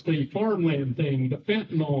 battles, the farmland thing, the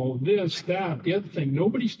fentanyl, this, that, the other thing.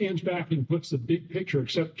 Nobody stands back and puts the big picture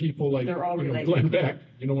except people like They're all related. Glenn Beck.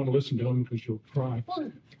 You don't want to listen to him because you'll cry.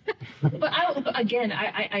 Well, but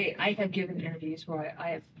I have given interviews where I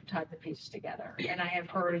have tied the pieces together, and I have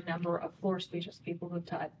heard a number of floor speeches people who have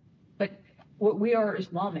tied. But what we are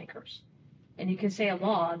is lawmakers, and you can say a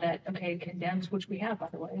law that condemns, which we have, by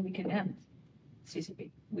the way, we condemn CCP.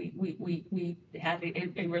 We had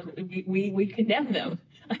we condemned them.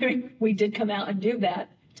 I mean, we did come out and do that,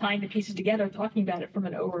 tying the pieces together, talking about it from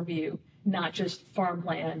an overview, not just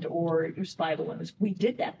farmland or spy balloons. We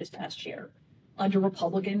did that this past year under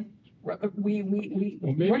Republican. Well, maybe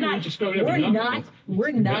We're not. just don't have We're enough not. of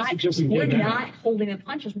We're the not. messages we We're get not out. holding the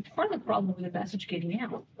punches. Part of the problem with the message getting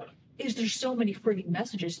out is there's so many frigging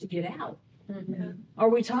messages to get out. Are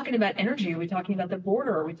we talking about energy? Are we talking about the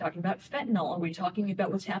border? Are we talking about fentanyl? Are we talking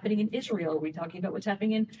about what's happening in Israel? Are we talking about what's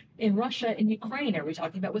happening in Russia and Ukraine? Are we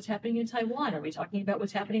talking about what's happening in Taiwan? Are we talking about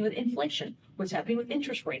what's happening with inflation? What's happening with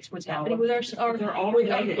interest rates? What's happening with our They're all with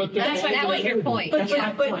related. But they're That's all that was your related. point. but,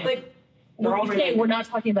 Yeah. but They're all when we say related. we're not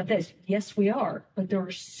talking about this, yes, we are. But there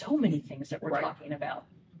are so many things that we're Right. talking about.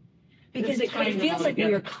 Because It's it tying them feels all like we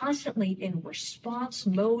together. are constantly in response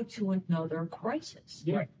mode to another crisis.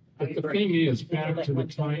 Yeah. But I the agree. thing is, back let to the one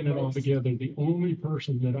thing tying it all rest. together, the only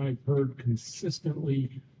person that I've heard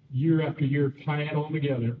consistently year after year tie it all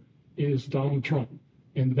together is Donald Trump.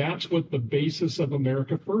 And that's what the basis of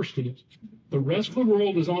America First is. The rest of the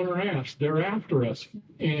world is on our ass. They're after us.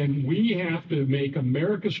 And we have to make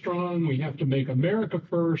America strong. We have to make America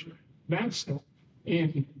first. That stuff.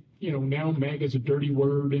 And, now MAGA is a dirty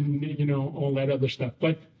word and, all that other stuff.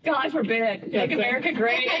 But God forbid, Yeah, make but- America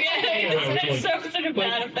great again. It's such a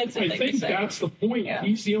bad, offensive I thing to think say. that's the point. Yeah.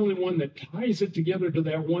 He's the only one that ties it together to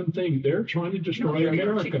that one thing. They're trying to destroy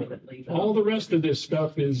America. All the rest of this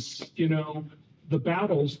stuff is, the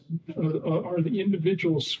battles are the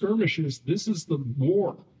individual skirmishes. This is the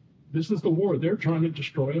war. This is the war. They're trying to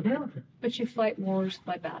destroy America. But you fight wars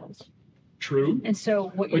by battles. True. And so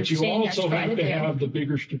what you're But you seeing us also try have to to do, have the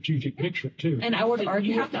bigger strategic picture too. and I would You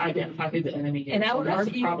argue have to identify who the enemy is. And I would That's the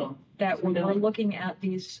argue problem. that when No. we're looking at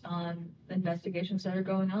these investigations that are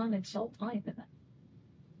going on, it's all tying to that.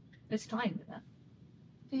 It's tying to that.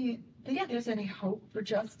 Do you think there's any hope for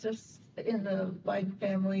justice in the Biden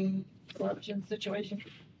family corruption situation?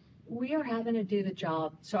 We are having to do the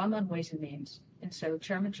job. So I'm on Ways and Means. And so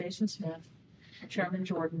Chairman Jason Smith, Chairman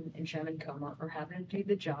Jordan, and Chairman Comer are having to do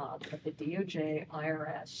the job that the DOJ,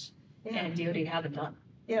 IRS, and DOD haven't done.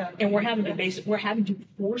 Yeah. And we're having to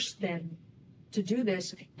force them to do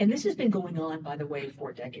this. And this has been going on, by the way,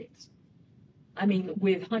 for decades. I mean,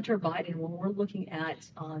 with Hunter Biden, when we're looking at,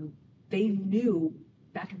 they knew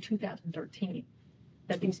back in 2013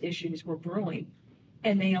 that these issues were brewing,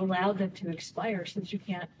 and they allowed them to expire so that you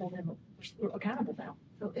can't hold them accountable now.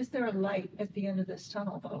 So is there a light at the end of this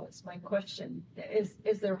tunnel, though, is my question. Is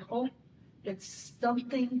there hope that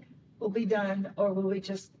something will be done, or will we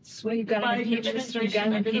just Well, sweep you've the got an Biden impeachment, you've got administration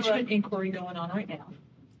an under the impeachment rug? inquiry going on right now.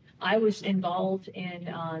 I was involved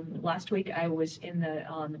in, last week, I was in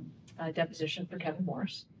the deposition for Kevin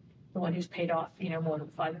Morris, the one who's paid off, more than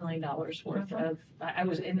 $5 million worth of, I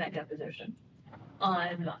was in that deposition.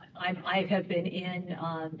 I have been in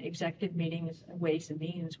executive meetings, Ways and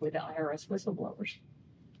Means with the IRS whistleblowers,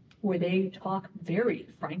 where they talk very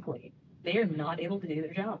frankly. They are not able to do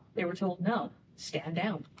their job. They were told, no, stand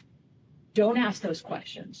down. Don't ask those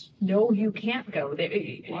questions. No, you can't go.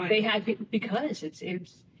 They had, because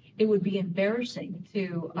it would be embarrassing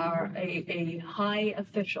to a high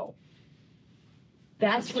official.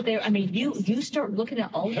 That's what you start looking at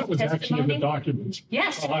all That the was actually in the testimony. documents.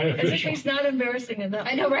 Yes. High As if official. he's not embarrassing enough.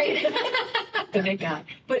 I know, right? The big guy.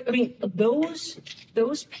 But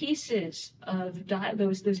those pieces of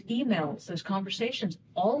those emails, those conversations,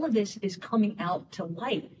 all of this is coming out to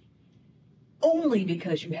light only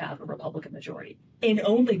because you have a Republican majority, and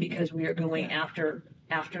only because we are going after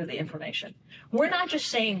the information. We're not just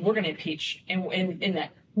saying we're going to impeach in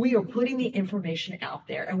that. We are putting the information out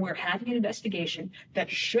there, and we're having an investigation that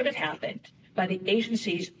should have happened by the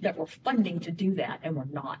agencies that were funding to do that, and we're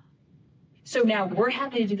not. So now we're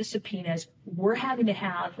having to do the subpoenas. We're having to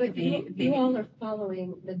have But you all are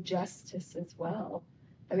following the justice as well.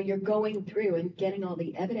 I mean, you're going through and getting all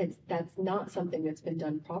the evidence. That's not something that's been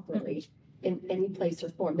done properly in any place or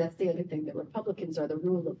form. That's the other thing. The Republicans are the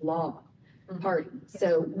rule of law party.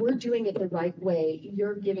 So we're doing it the right way.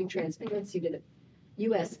 You're giving transparency to the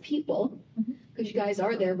U.S. people because you guys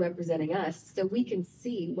are there representing us, so we can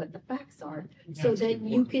see what the facts are. So That's the then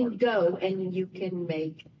you important can part. go and you can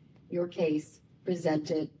make your case, present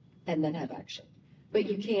it, and then have action. But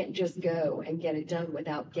you can't just go and get it done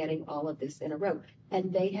without getting all of this in a row.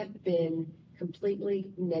 And they have been completely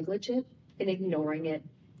negligent in ignoring it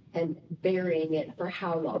and burying it for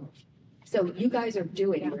how long? So you guys are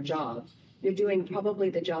doing your job. You're doing probably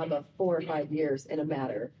the job of 4 or 5 years in a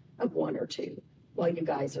matter of 1 or 2 while you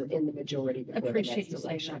guys are in the majority before the appreciate next you saying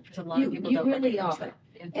election. that, because a lot of people You don't really recognize are.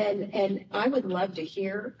 that. And I would love to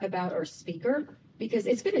hear about our speaker because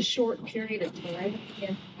it's been a short period of time.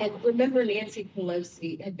 And remember, Nancy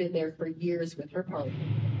Pelosi had been there for years with her party.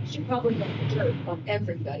 She probably got the dirt on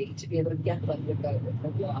everybody to be able to get them to vote with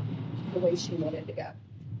her law the way she wanted to go.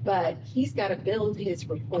 But he's got to build his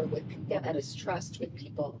rapport with people and his trust with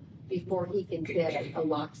people before he can get a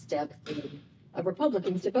lockstep of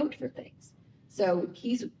Republicans to vote for things. So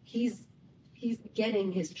he's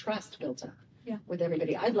getting his trust built up with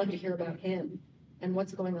everybody. I'd love to hear about him and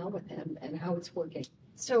what's going on with him and how it's working.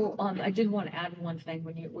 So I did want to add one thing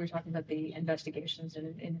when we were talking about the investigations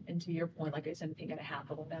and to your point, like, is anything going to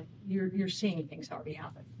happen with them? You're seeing things already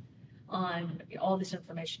happen on all this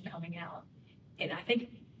information coming out. And I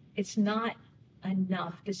think it's not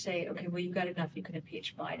enough to say, okay, well, you've got enough, you can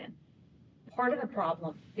impeach Biden. Part of the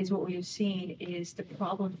problem is what we've seen is the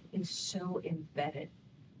problem is so embedded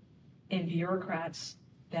in bureaucrats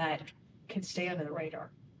that can stay under the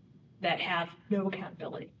radar, that have no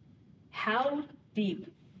accountability. How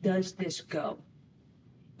deep does this go?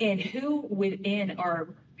 And who within our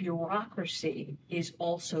bureaucracy is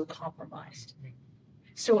also compromised?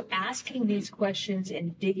 So asking these questions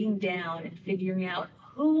and digging down and figuring out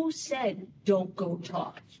who said don't go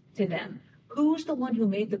talk to them. Who's the one who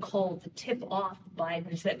made the call to tip off the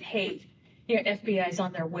Bidens that, hey, FBI's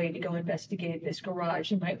on their way to go investigate this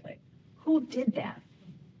garage in my way? Who did that?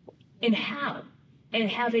 And how? And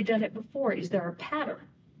have they done it before? Is there a pattern?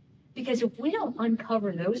 Because if we don't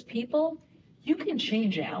uncover those people, you can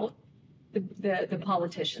change out the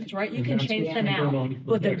politicians, right? You can change them out.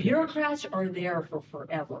 But the bureaucrats are there for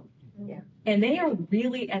forever. Yeah. And they are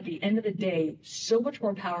really, at the end of the day, so much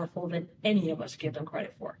more powerful than any of us give them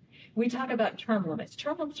credit for. We talk about term limits.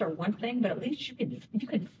 Term limits are one thing, but at least you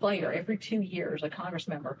can fire every 2 years a Congress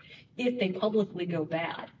member if they publicly go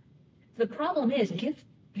bad. The problem is, give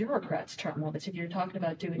bureaucrats term limits if you're talking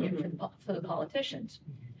about doing it for the politicians.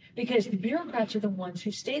 Because the bureaucrats are the ones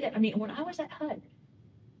who stay there. I mean, when I was at HUD,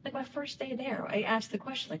 like my first day there, I asked the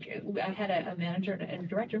question, like I had a manager and a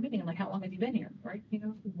director meeting. I'm like, how long have you been here? Right?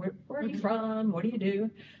 Where are you from? What do you do?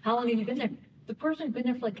 How long have you been there? The person had been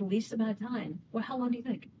there for like the least amount of time. Well, how long do you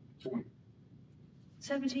think?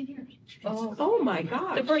 17 years. Oh my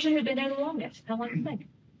God. The person who'd been there the longest. How long do you think?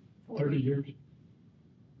 30 years.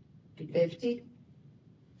 50?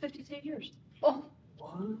 52 years. Oh,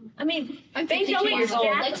 I mean, I'm they 52 know years old.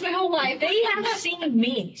 exactly. That's my whole life. They have seen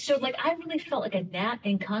me. So, like, I really felt like a gnat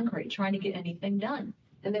in concrete trying to get anything done.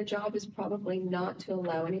 And their job is probably not to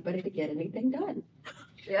allow anybody to get anything done.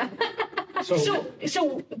 Yeah.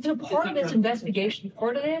 So the part of this investigation,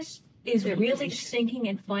 part of this is really sinking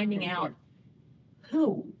and finding out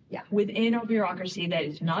who within our bureaucracy that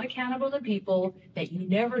is not accountable to people, that you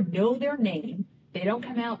never know their name, they don't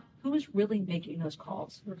come out, who is really making those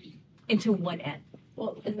calls and to what end?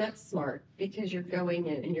 Well, and that's smart because you're going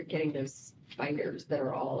in and you're getting those fighters that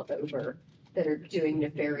are all over, that are doing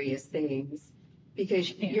nefarious things.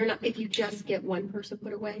 Because you're not, if you just get one person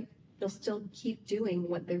put away, they'll still keep doing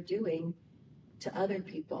what they're doing to other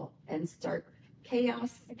people and start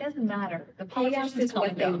chaos. It doesn't matter. The Chaos politicians is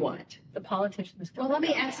what they down. want. The politicians. Well, let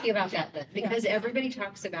me ask you about that then, because everybody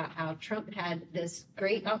talks about how Trump had this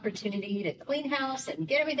great opportunity to clean house and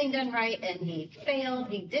get everything done right, and he failed.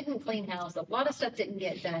 He didn't clean house. A lot of stuff didn't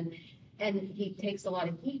get done, and he takes a lot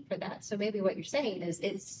of heat for that. So maybe what you're saying is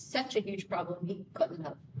it's such a huge problem he couldn't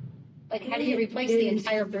have. Like, how do you replace the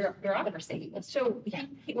entire bureaucracy? So,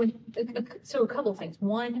 so a couple of things.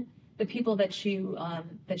 One, the people that you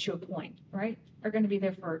appoint, right, are going to be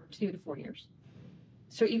there for 2 to 4 years.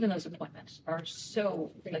 So even those appointments are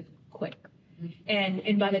so quick.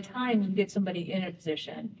 And by the time you get somebody in a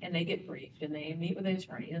position and they get briefed and they meet with an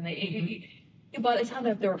attorney and by the time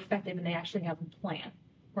that they're effective and they actually have a plan,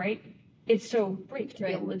 right? It's so brief to be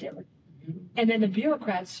able to do it. And then the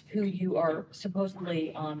bureaucrats who you are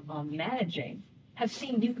supposedly managing have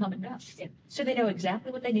seen you come and go. So they know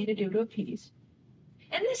exactly what they need to do to appease.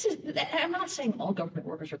 And I'm not saying all government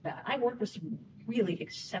workers are bad. I work with some really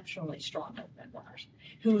exceptionally strong government workers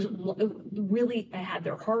who really had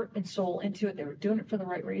their heart and soul into it. They were doing it for the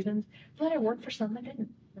right reasons. But I worked for some that didn't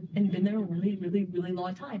and been there a really, really, really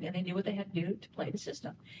long time. And they knew what they had to do to play the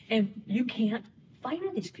system. And you can't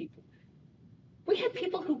fire these people. We had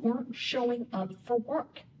people who weren't showing up for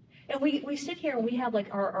work. And we sit here and we have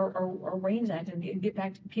like our REINS Act and Get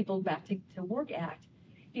Back to People Back to Work Act,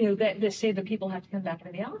 that say that people have to come back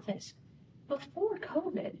into the office. Before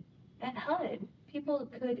COVID, at HUD, people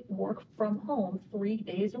could work from home 3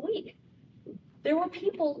 days a week. There were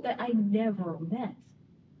people that I never met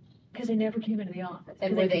because they never came into the office.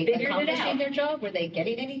 And were they accomplishing their job? Were they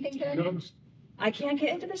getting anything done? I can't get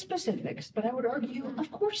into the specifics, but I would argue,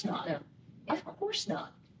 of course not. No. Of course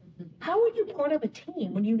not. How are you part of a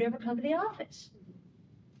team when you never come to the office?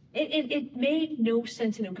 It made no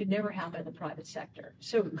sense, and it could never happen in the private sector.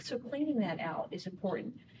 So cleaning that out is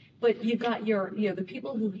important. But you've got the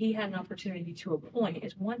people who he had an opportunity to appoint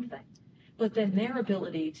is one thing, but then their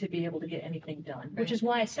ability to be able to get anything done, which is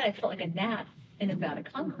why I said I felt like a gnat in a vat of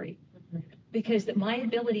concrete, because my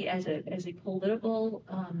ability as a political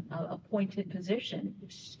appointed position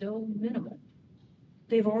is still minimal.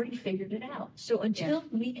 They've already figured it out. So until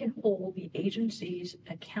we can hold the agencies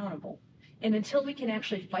accountable, and until we can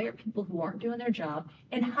actually fire people who aren't doing their job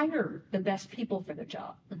and hire the best people for their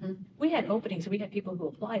job. We had openings, and we had people who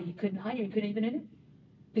applied. You couldn't hire, you couldn't even interview,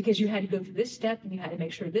 because you had to go through this step, and you had to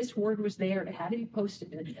make sure this word was there, it had to be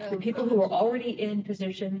posted. The people who were already in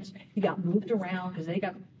positions, you got moved around because they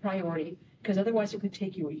got priority, because otherwise it could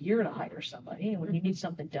take you a year to hire somebody. And when you need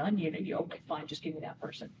something done, you okay, fine, just give me that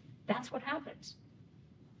person. That's what happens.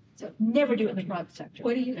 So never do it in the private sector.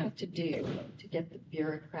 What do you have to do to get the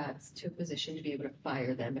bureaucrats to a position to be able to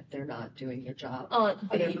fire them if they're not doing their job?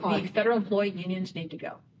 The federal employee unions need to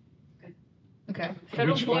go. Okay.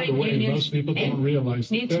 Federal Which, by employee the way, unions most people don't realize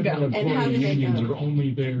that need to go. federal And how employee do they unions go? are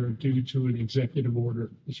only there due to an executive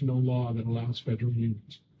order. There's no law that allows federal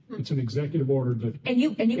unions. It's an executive order that And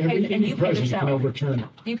you pay every their president can salary. overturn it.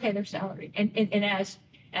 You pay their salary. And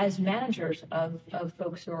as managers of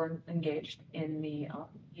folks who are engaged in the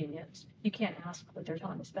unions, you can't ask what their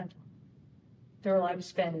time is spent on. They're allowed to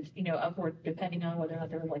spend, upward, depending on whether or not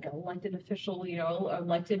they're like an elected official,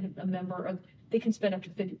 elected a member of, they can spend up to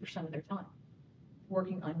 50% of their time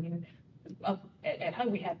working on union. At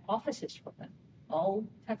home, we had offices for them, all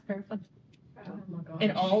taxpayer funded,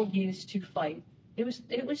 and all used to fight. It was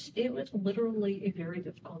literally a very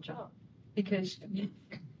difficult job, because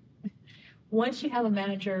once you have a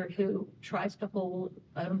manager who tries to hold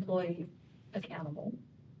an employee accountable,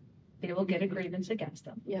 they will get a grievance against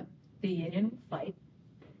them. Yep. The union will fight.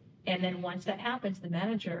 And then once that happens, the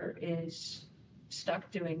manager is stuck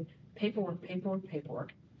doing paperwork,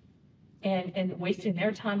 and wasting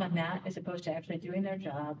their time on that as opposed to actually doing their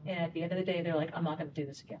job. And at the end of the day, they're like, I'm not going to do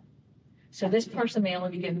this again. So this person may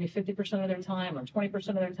only be giving me 50% of their time or 20%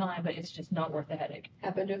 of their time, but it's just not worth the headache.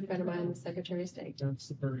 Happened to a friend of mine, the Secretary of State. That's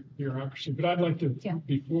the bureaucracy. But I'd like to, Yeah.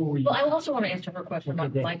 before we, Well, I also want to answer her question Okay,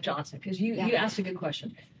 about go. Mike Johnson, because you Yeah. asked a good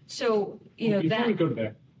question. So, before we that, go to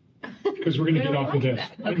that, because we're going to We get don't off of like this.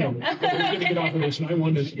 that. I know, Okay. we're going to get off of this, and I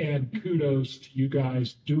wanted to add kudos to you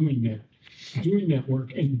guys doing that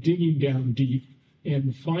work and digging down deep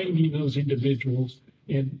and finding those individuals.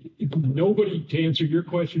 And nobody, to answer your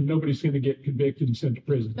question, nobody's going to get convicted and sent to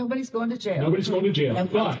prison. Nobody's going to jail. Nobody's going to jail. No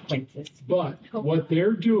But consequences. what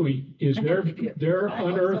they're doing is I hope they do. they're I hope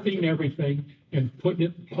so, unearthing too. everything and putting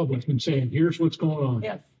it public and saying, here's what's going on.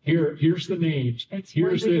 Yes. Here's the names. It's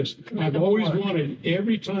Here's worthy this. of I've the always work. wanted,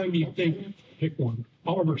 every time you think, pick one,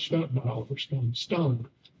 Stone.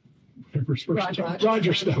 Whatever's first.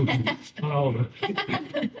 Roger Stone. Not Oliver.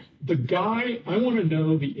 The guy, I want to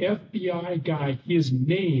know the FBI guy, his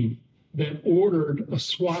name that ordered a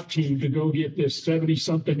SWAT team to go get this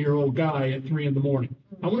 70-something-year-old guy at 3 a.m.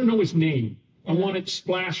 I want to know his name. I want it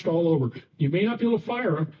splashed all over. You may not be able to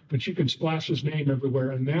fire him, but you can splash his name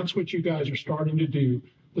everywhere. And that's what you guys are starting to do.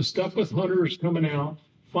 The stuff with Hunter is coming out.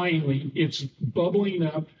 Finally, it's bubbling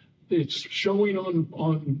up. It's showing on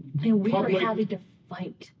and we are public. having to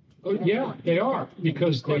fight. Oh, yeah, they are,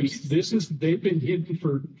 because they've been hidden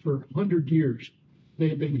for 100 years.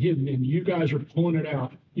 They've been hidden, and you guys are pulling it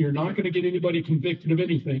out. You're not going to get anybody convicted of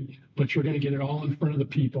anything, but you're going to get it all in front of the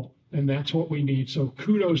people. And that's what we need. So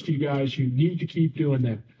kudos to you guys. You need to keep doing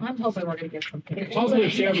that. I'm hoping we're going to get some.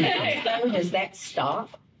 Publish everything. So does that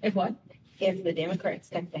stop? If what? If the Democrats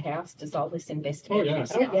take the House, does all this investigation? Oh, yeah.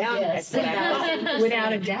 stop? Yes. That's what I was-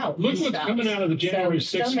 Without a doubt. Look it what's stops. coming out of the January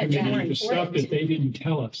So 6th much committee, more the stuff important. that they didn't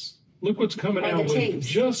tell us. Look what's coming And out the with tapes.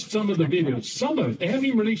 just some of the videos. Some of it. They haven't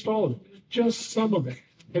even released all of it. Just some of it.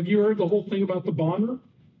 Have you heard the whole thing about the bomber?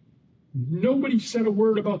 Nobody said a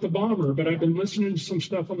word about the bomber, but I've been listening to some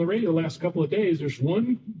stuff on the radio the last couple of days. There's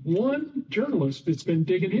one journalist that's been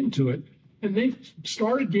digging into it, and they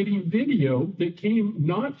started getting video that came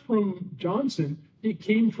not from Johnson, it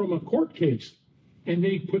came from a court case. And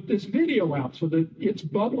they put this video out so that it's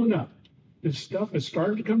bubbling up. This stuff is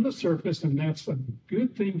starting to come to the surface, and that's a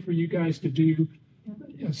good thing for you guys to do,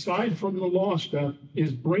 aside from the law stuff,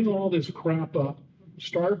 is bring all this crap up.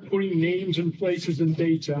 Start putting names and places and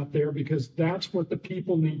dates out there, because that's what the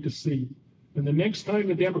people need to see. And the next time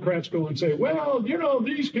the Democrats go and say, well,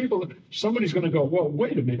 these people, somebody's going to go, well,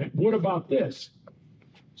 wait a minute, what about this?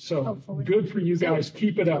 So Hopefully. good for you guys.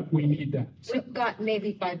 Keep it up. We need that. We've got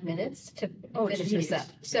maybe 5 minutes to Oh, finish geez. this up.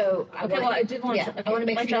 So I Okay, want, well, I did want yeah, to. I want to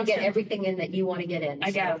make Mike sure you get Johnson, everything in that you want to get in. I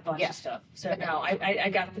got a So, bunch yeah. of stuff. So Okay. no, I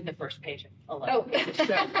got through the first page alone. Oh.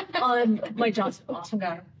 So, Mike Johnson, awesome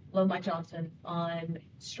guy. Love Mike Johnson.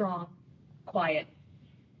 Strong, quiet.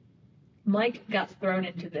 Mike got thrown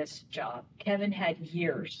into this job. Kevin had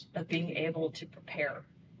years of being able to prepare,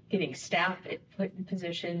 getting staff put in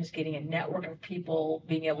positions, getting a network of people,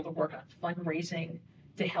 being able to work on fundraising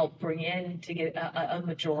to help bring in to get a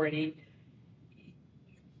majority.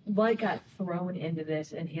 Mike got thrown into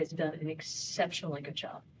this, and he has done an exceptionally good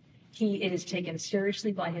job. He is taken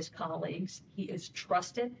seriously by his colleagues. He is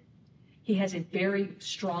trusted. He has a very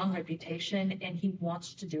strong reputation, and he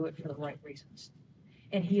wants to do it for the right reasons.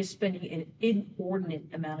 And he is spending an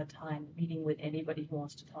inordinate amount of time meeting with anybody who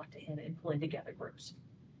wants to talk to him and pulling together groups.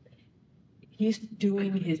 He's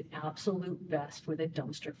doing his absolute best with a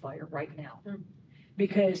dumpster fire right now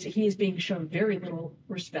because he is being shown very little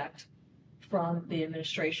respect from the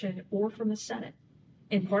administration or from the Senate.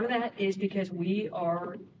 And part of that is because we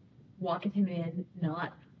are walking him in,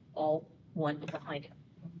 not all one behind him.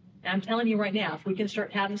 And I'm telling you right now, if we can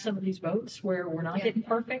start having some of these votes where we're not getting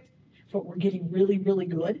perfect, but we're getting really, really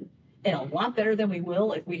good, and a lot better than we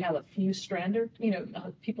will if we have a few stranded,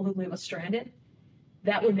 people who leave us stranded,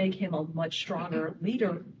 that would make him a much stronger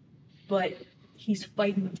leader. But he's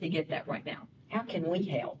fighting to get that right now. How can we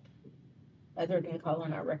help? Other than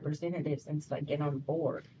calling our representatives and say, get on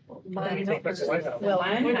board. That's the White House. Well,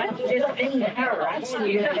 I'm just being her. I just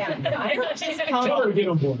Tell her call, to get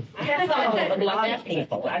on board. I call a lot of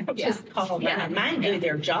people. I don't just call them. Mine do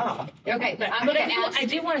their job. Okay, but I'm going to ask. I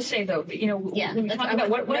do want to say though, Yeah, when we let's- talk about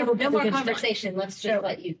what no more Republicans done. conversation. Let's just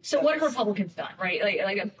let you. So what have Republicans done, right?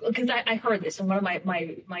 Because I heard this, and one of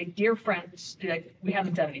my dear friends, we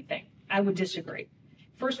haven't done anything. I would disagree.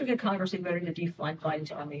 First week of Congress, we voted to defund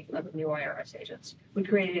Biden's army of new IRS agents. We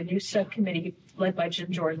created a new subcommittee led by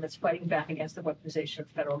Jim Jordan that's fighting back against the weaponization of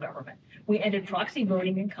the federal government. We ended proxy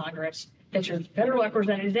voting in Congress that your federal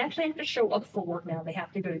representatives actually have to show up for work now. They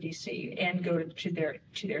have to go to D.C. and go to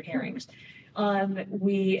their hearings.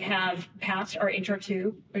 We have passed our HR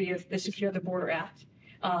 2, the Secure the Border Act,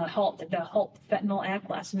 halt Fentanyl Act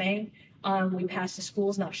last May. We passed the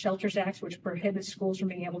Schools Not Shelters Act, which prohibits schools from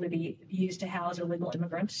being able to be used to house illegal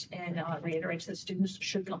immigrants and reiterates that students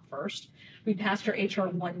should come first. We passed our HR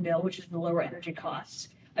 1 bill, which is the lower energy costs.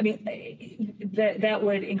 I mean, that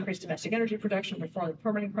would increase domestic energy production, reform the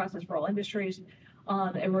permitting process for all industries,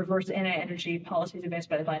 and reverse anti-energy policies advanced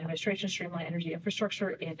by the Biden administration, streamline energy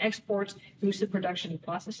infrastructure and exports, boost the production and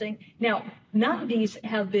processing. Now, none of these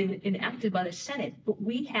have been enacted by the Senate, but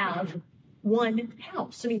we have one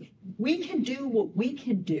house. I mean, we can do what we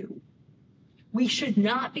can do. We should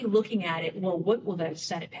not be looking at it, well, what will the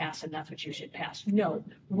Senate pass, and that's what you should pass. No,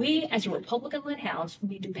 we as a Republican-led House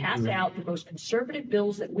need to pass out the most conservative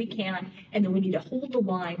bills that we can, and then we need to hold the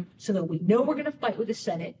line so that we know we're going to fight with the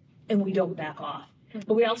Senate and we don't back off.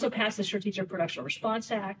 But we also passed the Strategic Production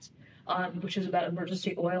Response Act, which is about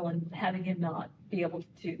emergency oil and having him not be able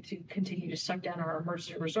to continue to suck down our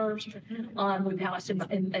emergency reserves. We passed him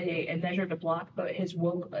a measure to block his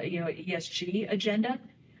woke, ESG agenda.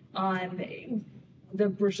 The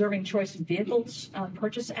Preserving Choice Vehicles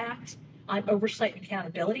Purchase Act on oversight and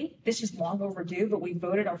accountability. This is long overdue, but we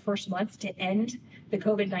voted our first month to end the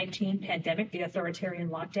COVID-19 pandemic, the authoritarian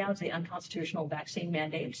lockdowns, the unconstitutional vaccine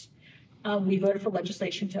mandates. We voted for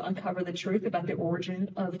legislation to uncover the truth about the origin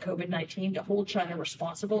of COVID-19, to hold China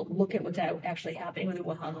responsible, look at what's actually happening with the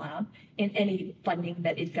Wuhan lab, and any funding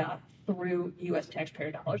that it got through U.S.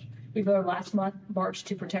 taxpayer dollars. We voted last March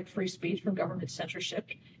to protect free speech from government censorship,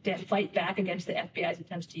 to fight back against the FBI's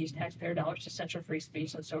attempts to use taxpayer dollars to censor free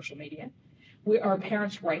speech on social media. Our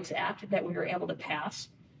Parents' Rights Act that we were able to pass,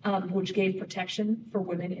 which gave protection for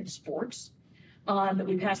women in sports.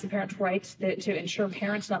 We passed the Parents' Rights to ensure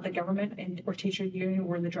parents, not the government or teacher union,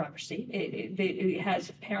 were in the driver's seat.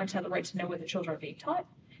 Parents have the right to know what the children are being taught.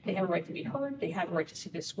 They have a right to be heard. They have a right to see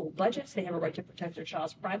the school budgets. They have a right to protect their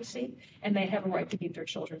child's privacy, and they have a right to keep their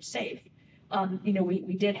children safe.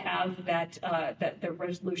 We did have that the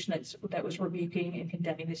resolution that was rebuking and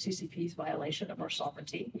condemning the CCP's violation of our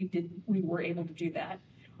sovereignty. We were able to do that.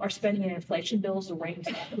 Our spending and inflation bills, the RAINS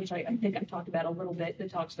Act, which I think I talked about a little bit, that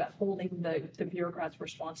talks about holding the bureaucrats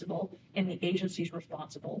responsible and the agencies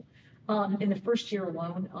responsible. In the first year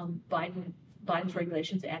alone, Biden's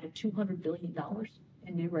regulations added $200 billion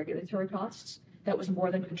in new regulatory costs. That was more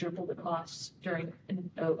than quadruple the costs during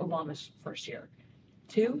Obama's first year.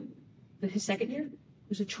 His second year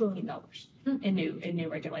was $1 trillion in new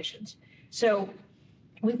regulations. So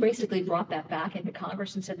we basically brought that back into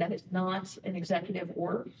Congress and said that is not an executive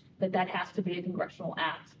order, that has to be a congressional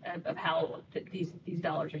act of how these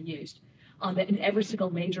dollars are used. That in every single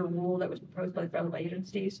major rule that was proposed by the federal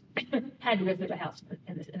agencies had to go through the House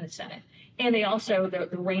and the Senate. And they also, the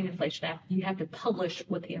RAIN Inflation Act, you have to publish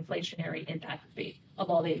what the inflationary impact would be of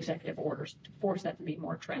all the executive orders to force that to be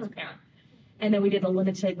more transparent. And then we did the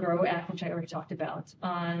Limit Save Grow Act, which I already talked about.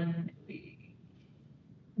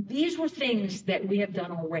 These were things that we have done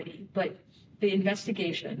already, but the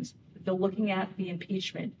investigations, the looking at the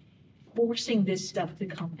impeachment, forcing this stuff to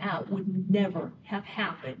come out would never have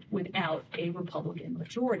happened without a Republican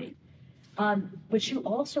majority. But you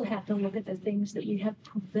also have to look at the things that we have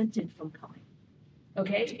prevented from coming.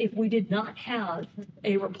 Okay, if we did not have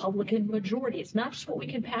a Republican majority, it's not just what we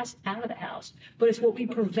can pass out of the House, but it's what we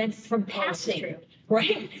prevent from passing,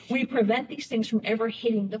 right? We prevent these things from ever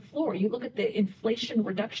hitting the floor. You look at the Inflation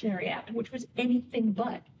Reductionary Act, which was anything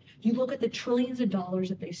but. You look at the trillions of dollars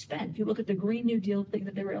that they spent. You look at the Green New Deal thing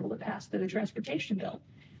that they were able to pass through the transportation bill.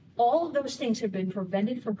 All of those things have been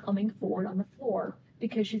prevented from coming forward on the floor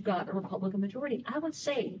because you've got a Republican majority. I would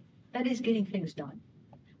say that is getting things done.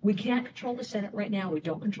 We can't control the Senate right now. We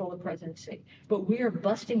don't control the presidency, but we are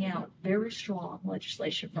busting out very strong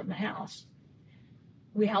legislation from the House.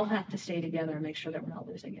 We all have to stay together and make sure that we're not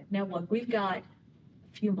losing it. Now, look, we've got a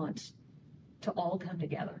few months to all come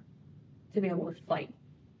together to be able to fight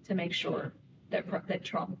to make sure that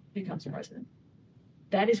Trump becomes president.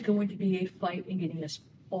 That is going to be a fight in getting us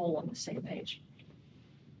all on the same page.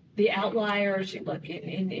 The outliers, look,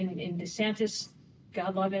 in DeSantis,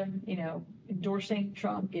 God love him, endorsing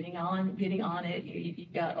Trump, getting on it.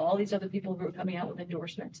 You've got all these other people who are coming out with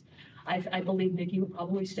endorsements. I believe Nikki will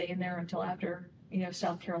probably stay in there until after,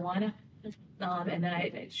 South Carolina. And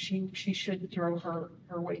then she should throw her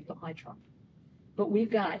weight behind Trump. But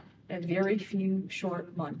we've got a very few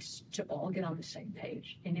short months to all get on the same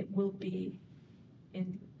page. And it will be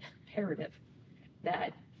imperative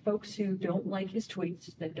that folks who don't like his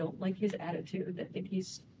tweets, that don't like his attitude, that think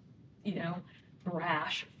he's,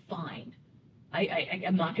 brash, fine.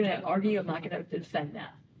 I'm not going to argue. I'm not going to defend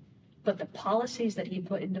that. But the policies that he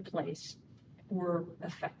put into place were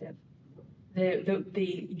effective.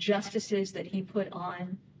 The justices that he put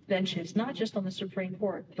on benches, not just on the Supreme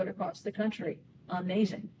Court, but across the country,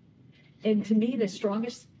 amazing. And to me, the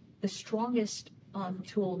strongest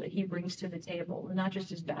tool that he brings to the table, not just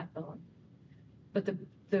his backbone, but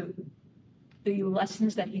the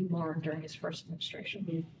lessons that he learned during his first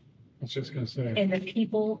administration. I was just going to say. And the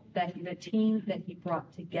team that he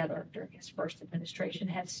brought together during his first administration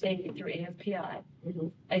have stayed through AFPI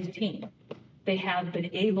as a team. They have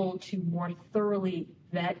been able to more thoroughly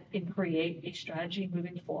vet and create a strategy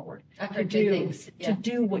moving forward. To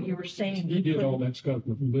do what you were saying. He did all that stuff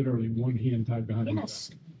with literally one hand tied behind his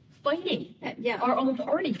Yes, fighting Yeah. our own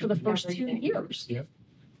party for the first 2 years. Yep.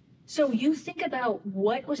 So you think about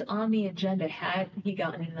what was on the agenda had he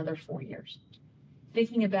gotten another 4 years.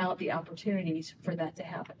 Thinking about the opportunities for that to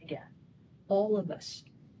happen again. All of us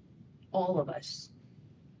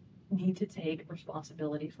need to take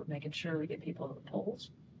responsibility for making sure we get people to the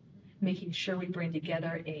polls, making sure we bring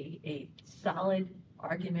together a solid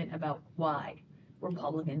argument about why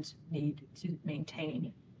Republicans need to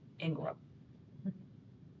maintain and grow.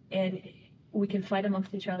 And we can fight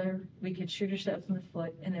amongst each other, we can shoot ourselves in the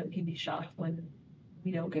foot, and then we can be shocked when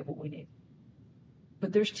we don't get what we need.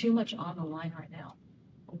 But there's too much on the line right now.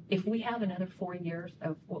 If we have another 4 years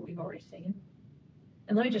of what we've already seen,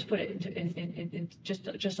 and let me just put it in just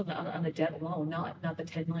on the debt alone, not the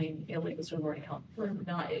 10 million illegals we've already come through,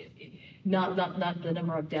 not the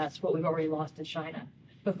number of deaths, what we've already lost to China.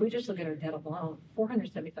 But if we just look at our debt alone,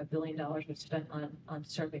 $475 billion was spent on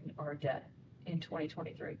serving our debt in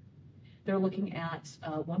 2023. They're looking at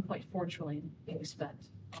 1.4 trillion being spent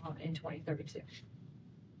in 2032.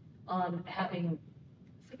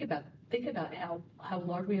 Think about how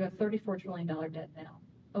large we have a $34 trillion debt now.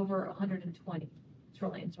 Over 120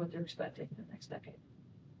 trillion is what they're expecting in the next decade.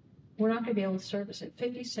 We're not going to be able to service it.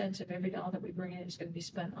 50 cents of every dollar that we bring in is going to be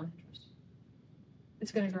spent on interest.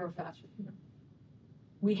 It's going to grow faster than that.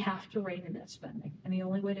 We have to rein in that spending. And the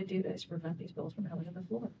only way to do that is prevent these bills from coming to the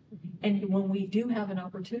floor. And when we do have an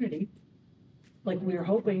opportunity, like we are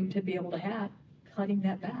hoping to be able to have, cutting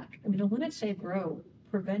that back. I mean, the Limit Save Grow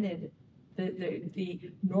prevented the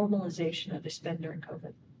normalization of the spend during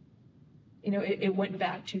COVID. It went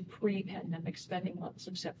back to pre-pandemic spending levels,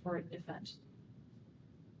 except for defense.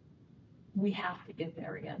 We have to get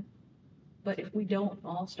there again. But if we don't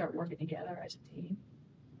all start working together as a team,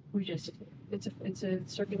 it's a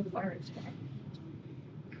circular fire experiment.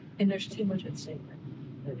 And there's too much at stake.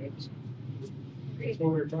 That's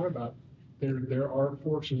what we were talking about. There are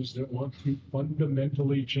forces that want to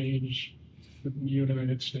fundamentally change the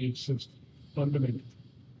United States system. Fundamentally.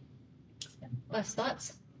 Last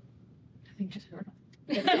thoughts? I think just heard.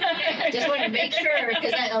 I just wanted to make sure,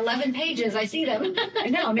 because at 11 pages, I see them. I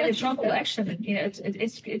know. I mean, the Trump election, you know,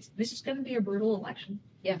 this is going to be a brutal election.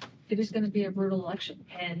 Yeah. It is going to be a brutal election,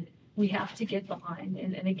 and we have to get behind.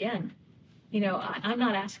 And again, you know, I'm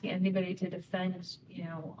not asking anybody to defend, you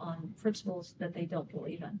know, on principles that they don't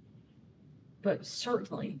believe in. But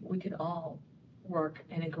certainly, we could all work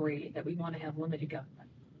and agree that we want to have limited government,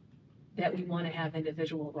 that we want to have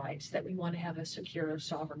individual rights, that we want to have a secure,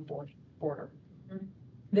 sovereign border.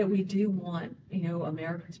 That we do want, you know,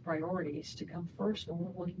 Americans' priorities to come first when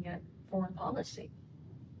we're looking at foreign policy.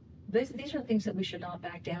 These are things that we should not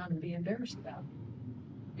back down and be embarrassed about.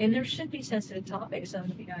 And there should be sensitive topics. You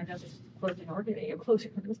know, I know this is closing argument,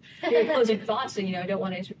 closing thoughts, and you know, I don't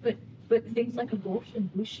want to answer, but things like abortion,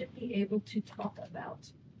 we should be able to talk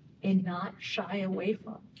about and not shy away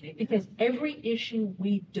from. Because every issue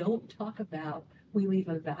we don't talk about, we leave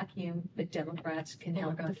a vacuum that Democrats can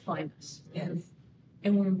help define us. Yes.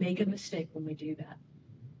 And we make a mistake when we do that.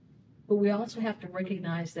 But we also have to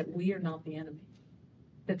recognize that we are not the enemy.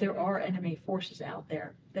 That there are enemy forces out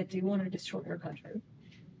there that do want to destroy our country.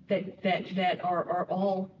 That are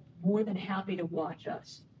all more than happy to watch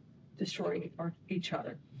us destroy each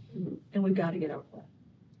other. And we've got to get over that.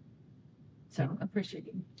 So I appreciate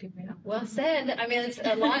you giving me that. Well said. I mean, it's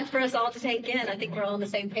a lot for us all to take in. I think we're all on the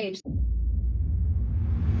same page.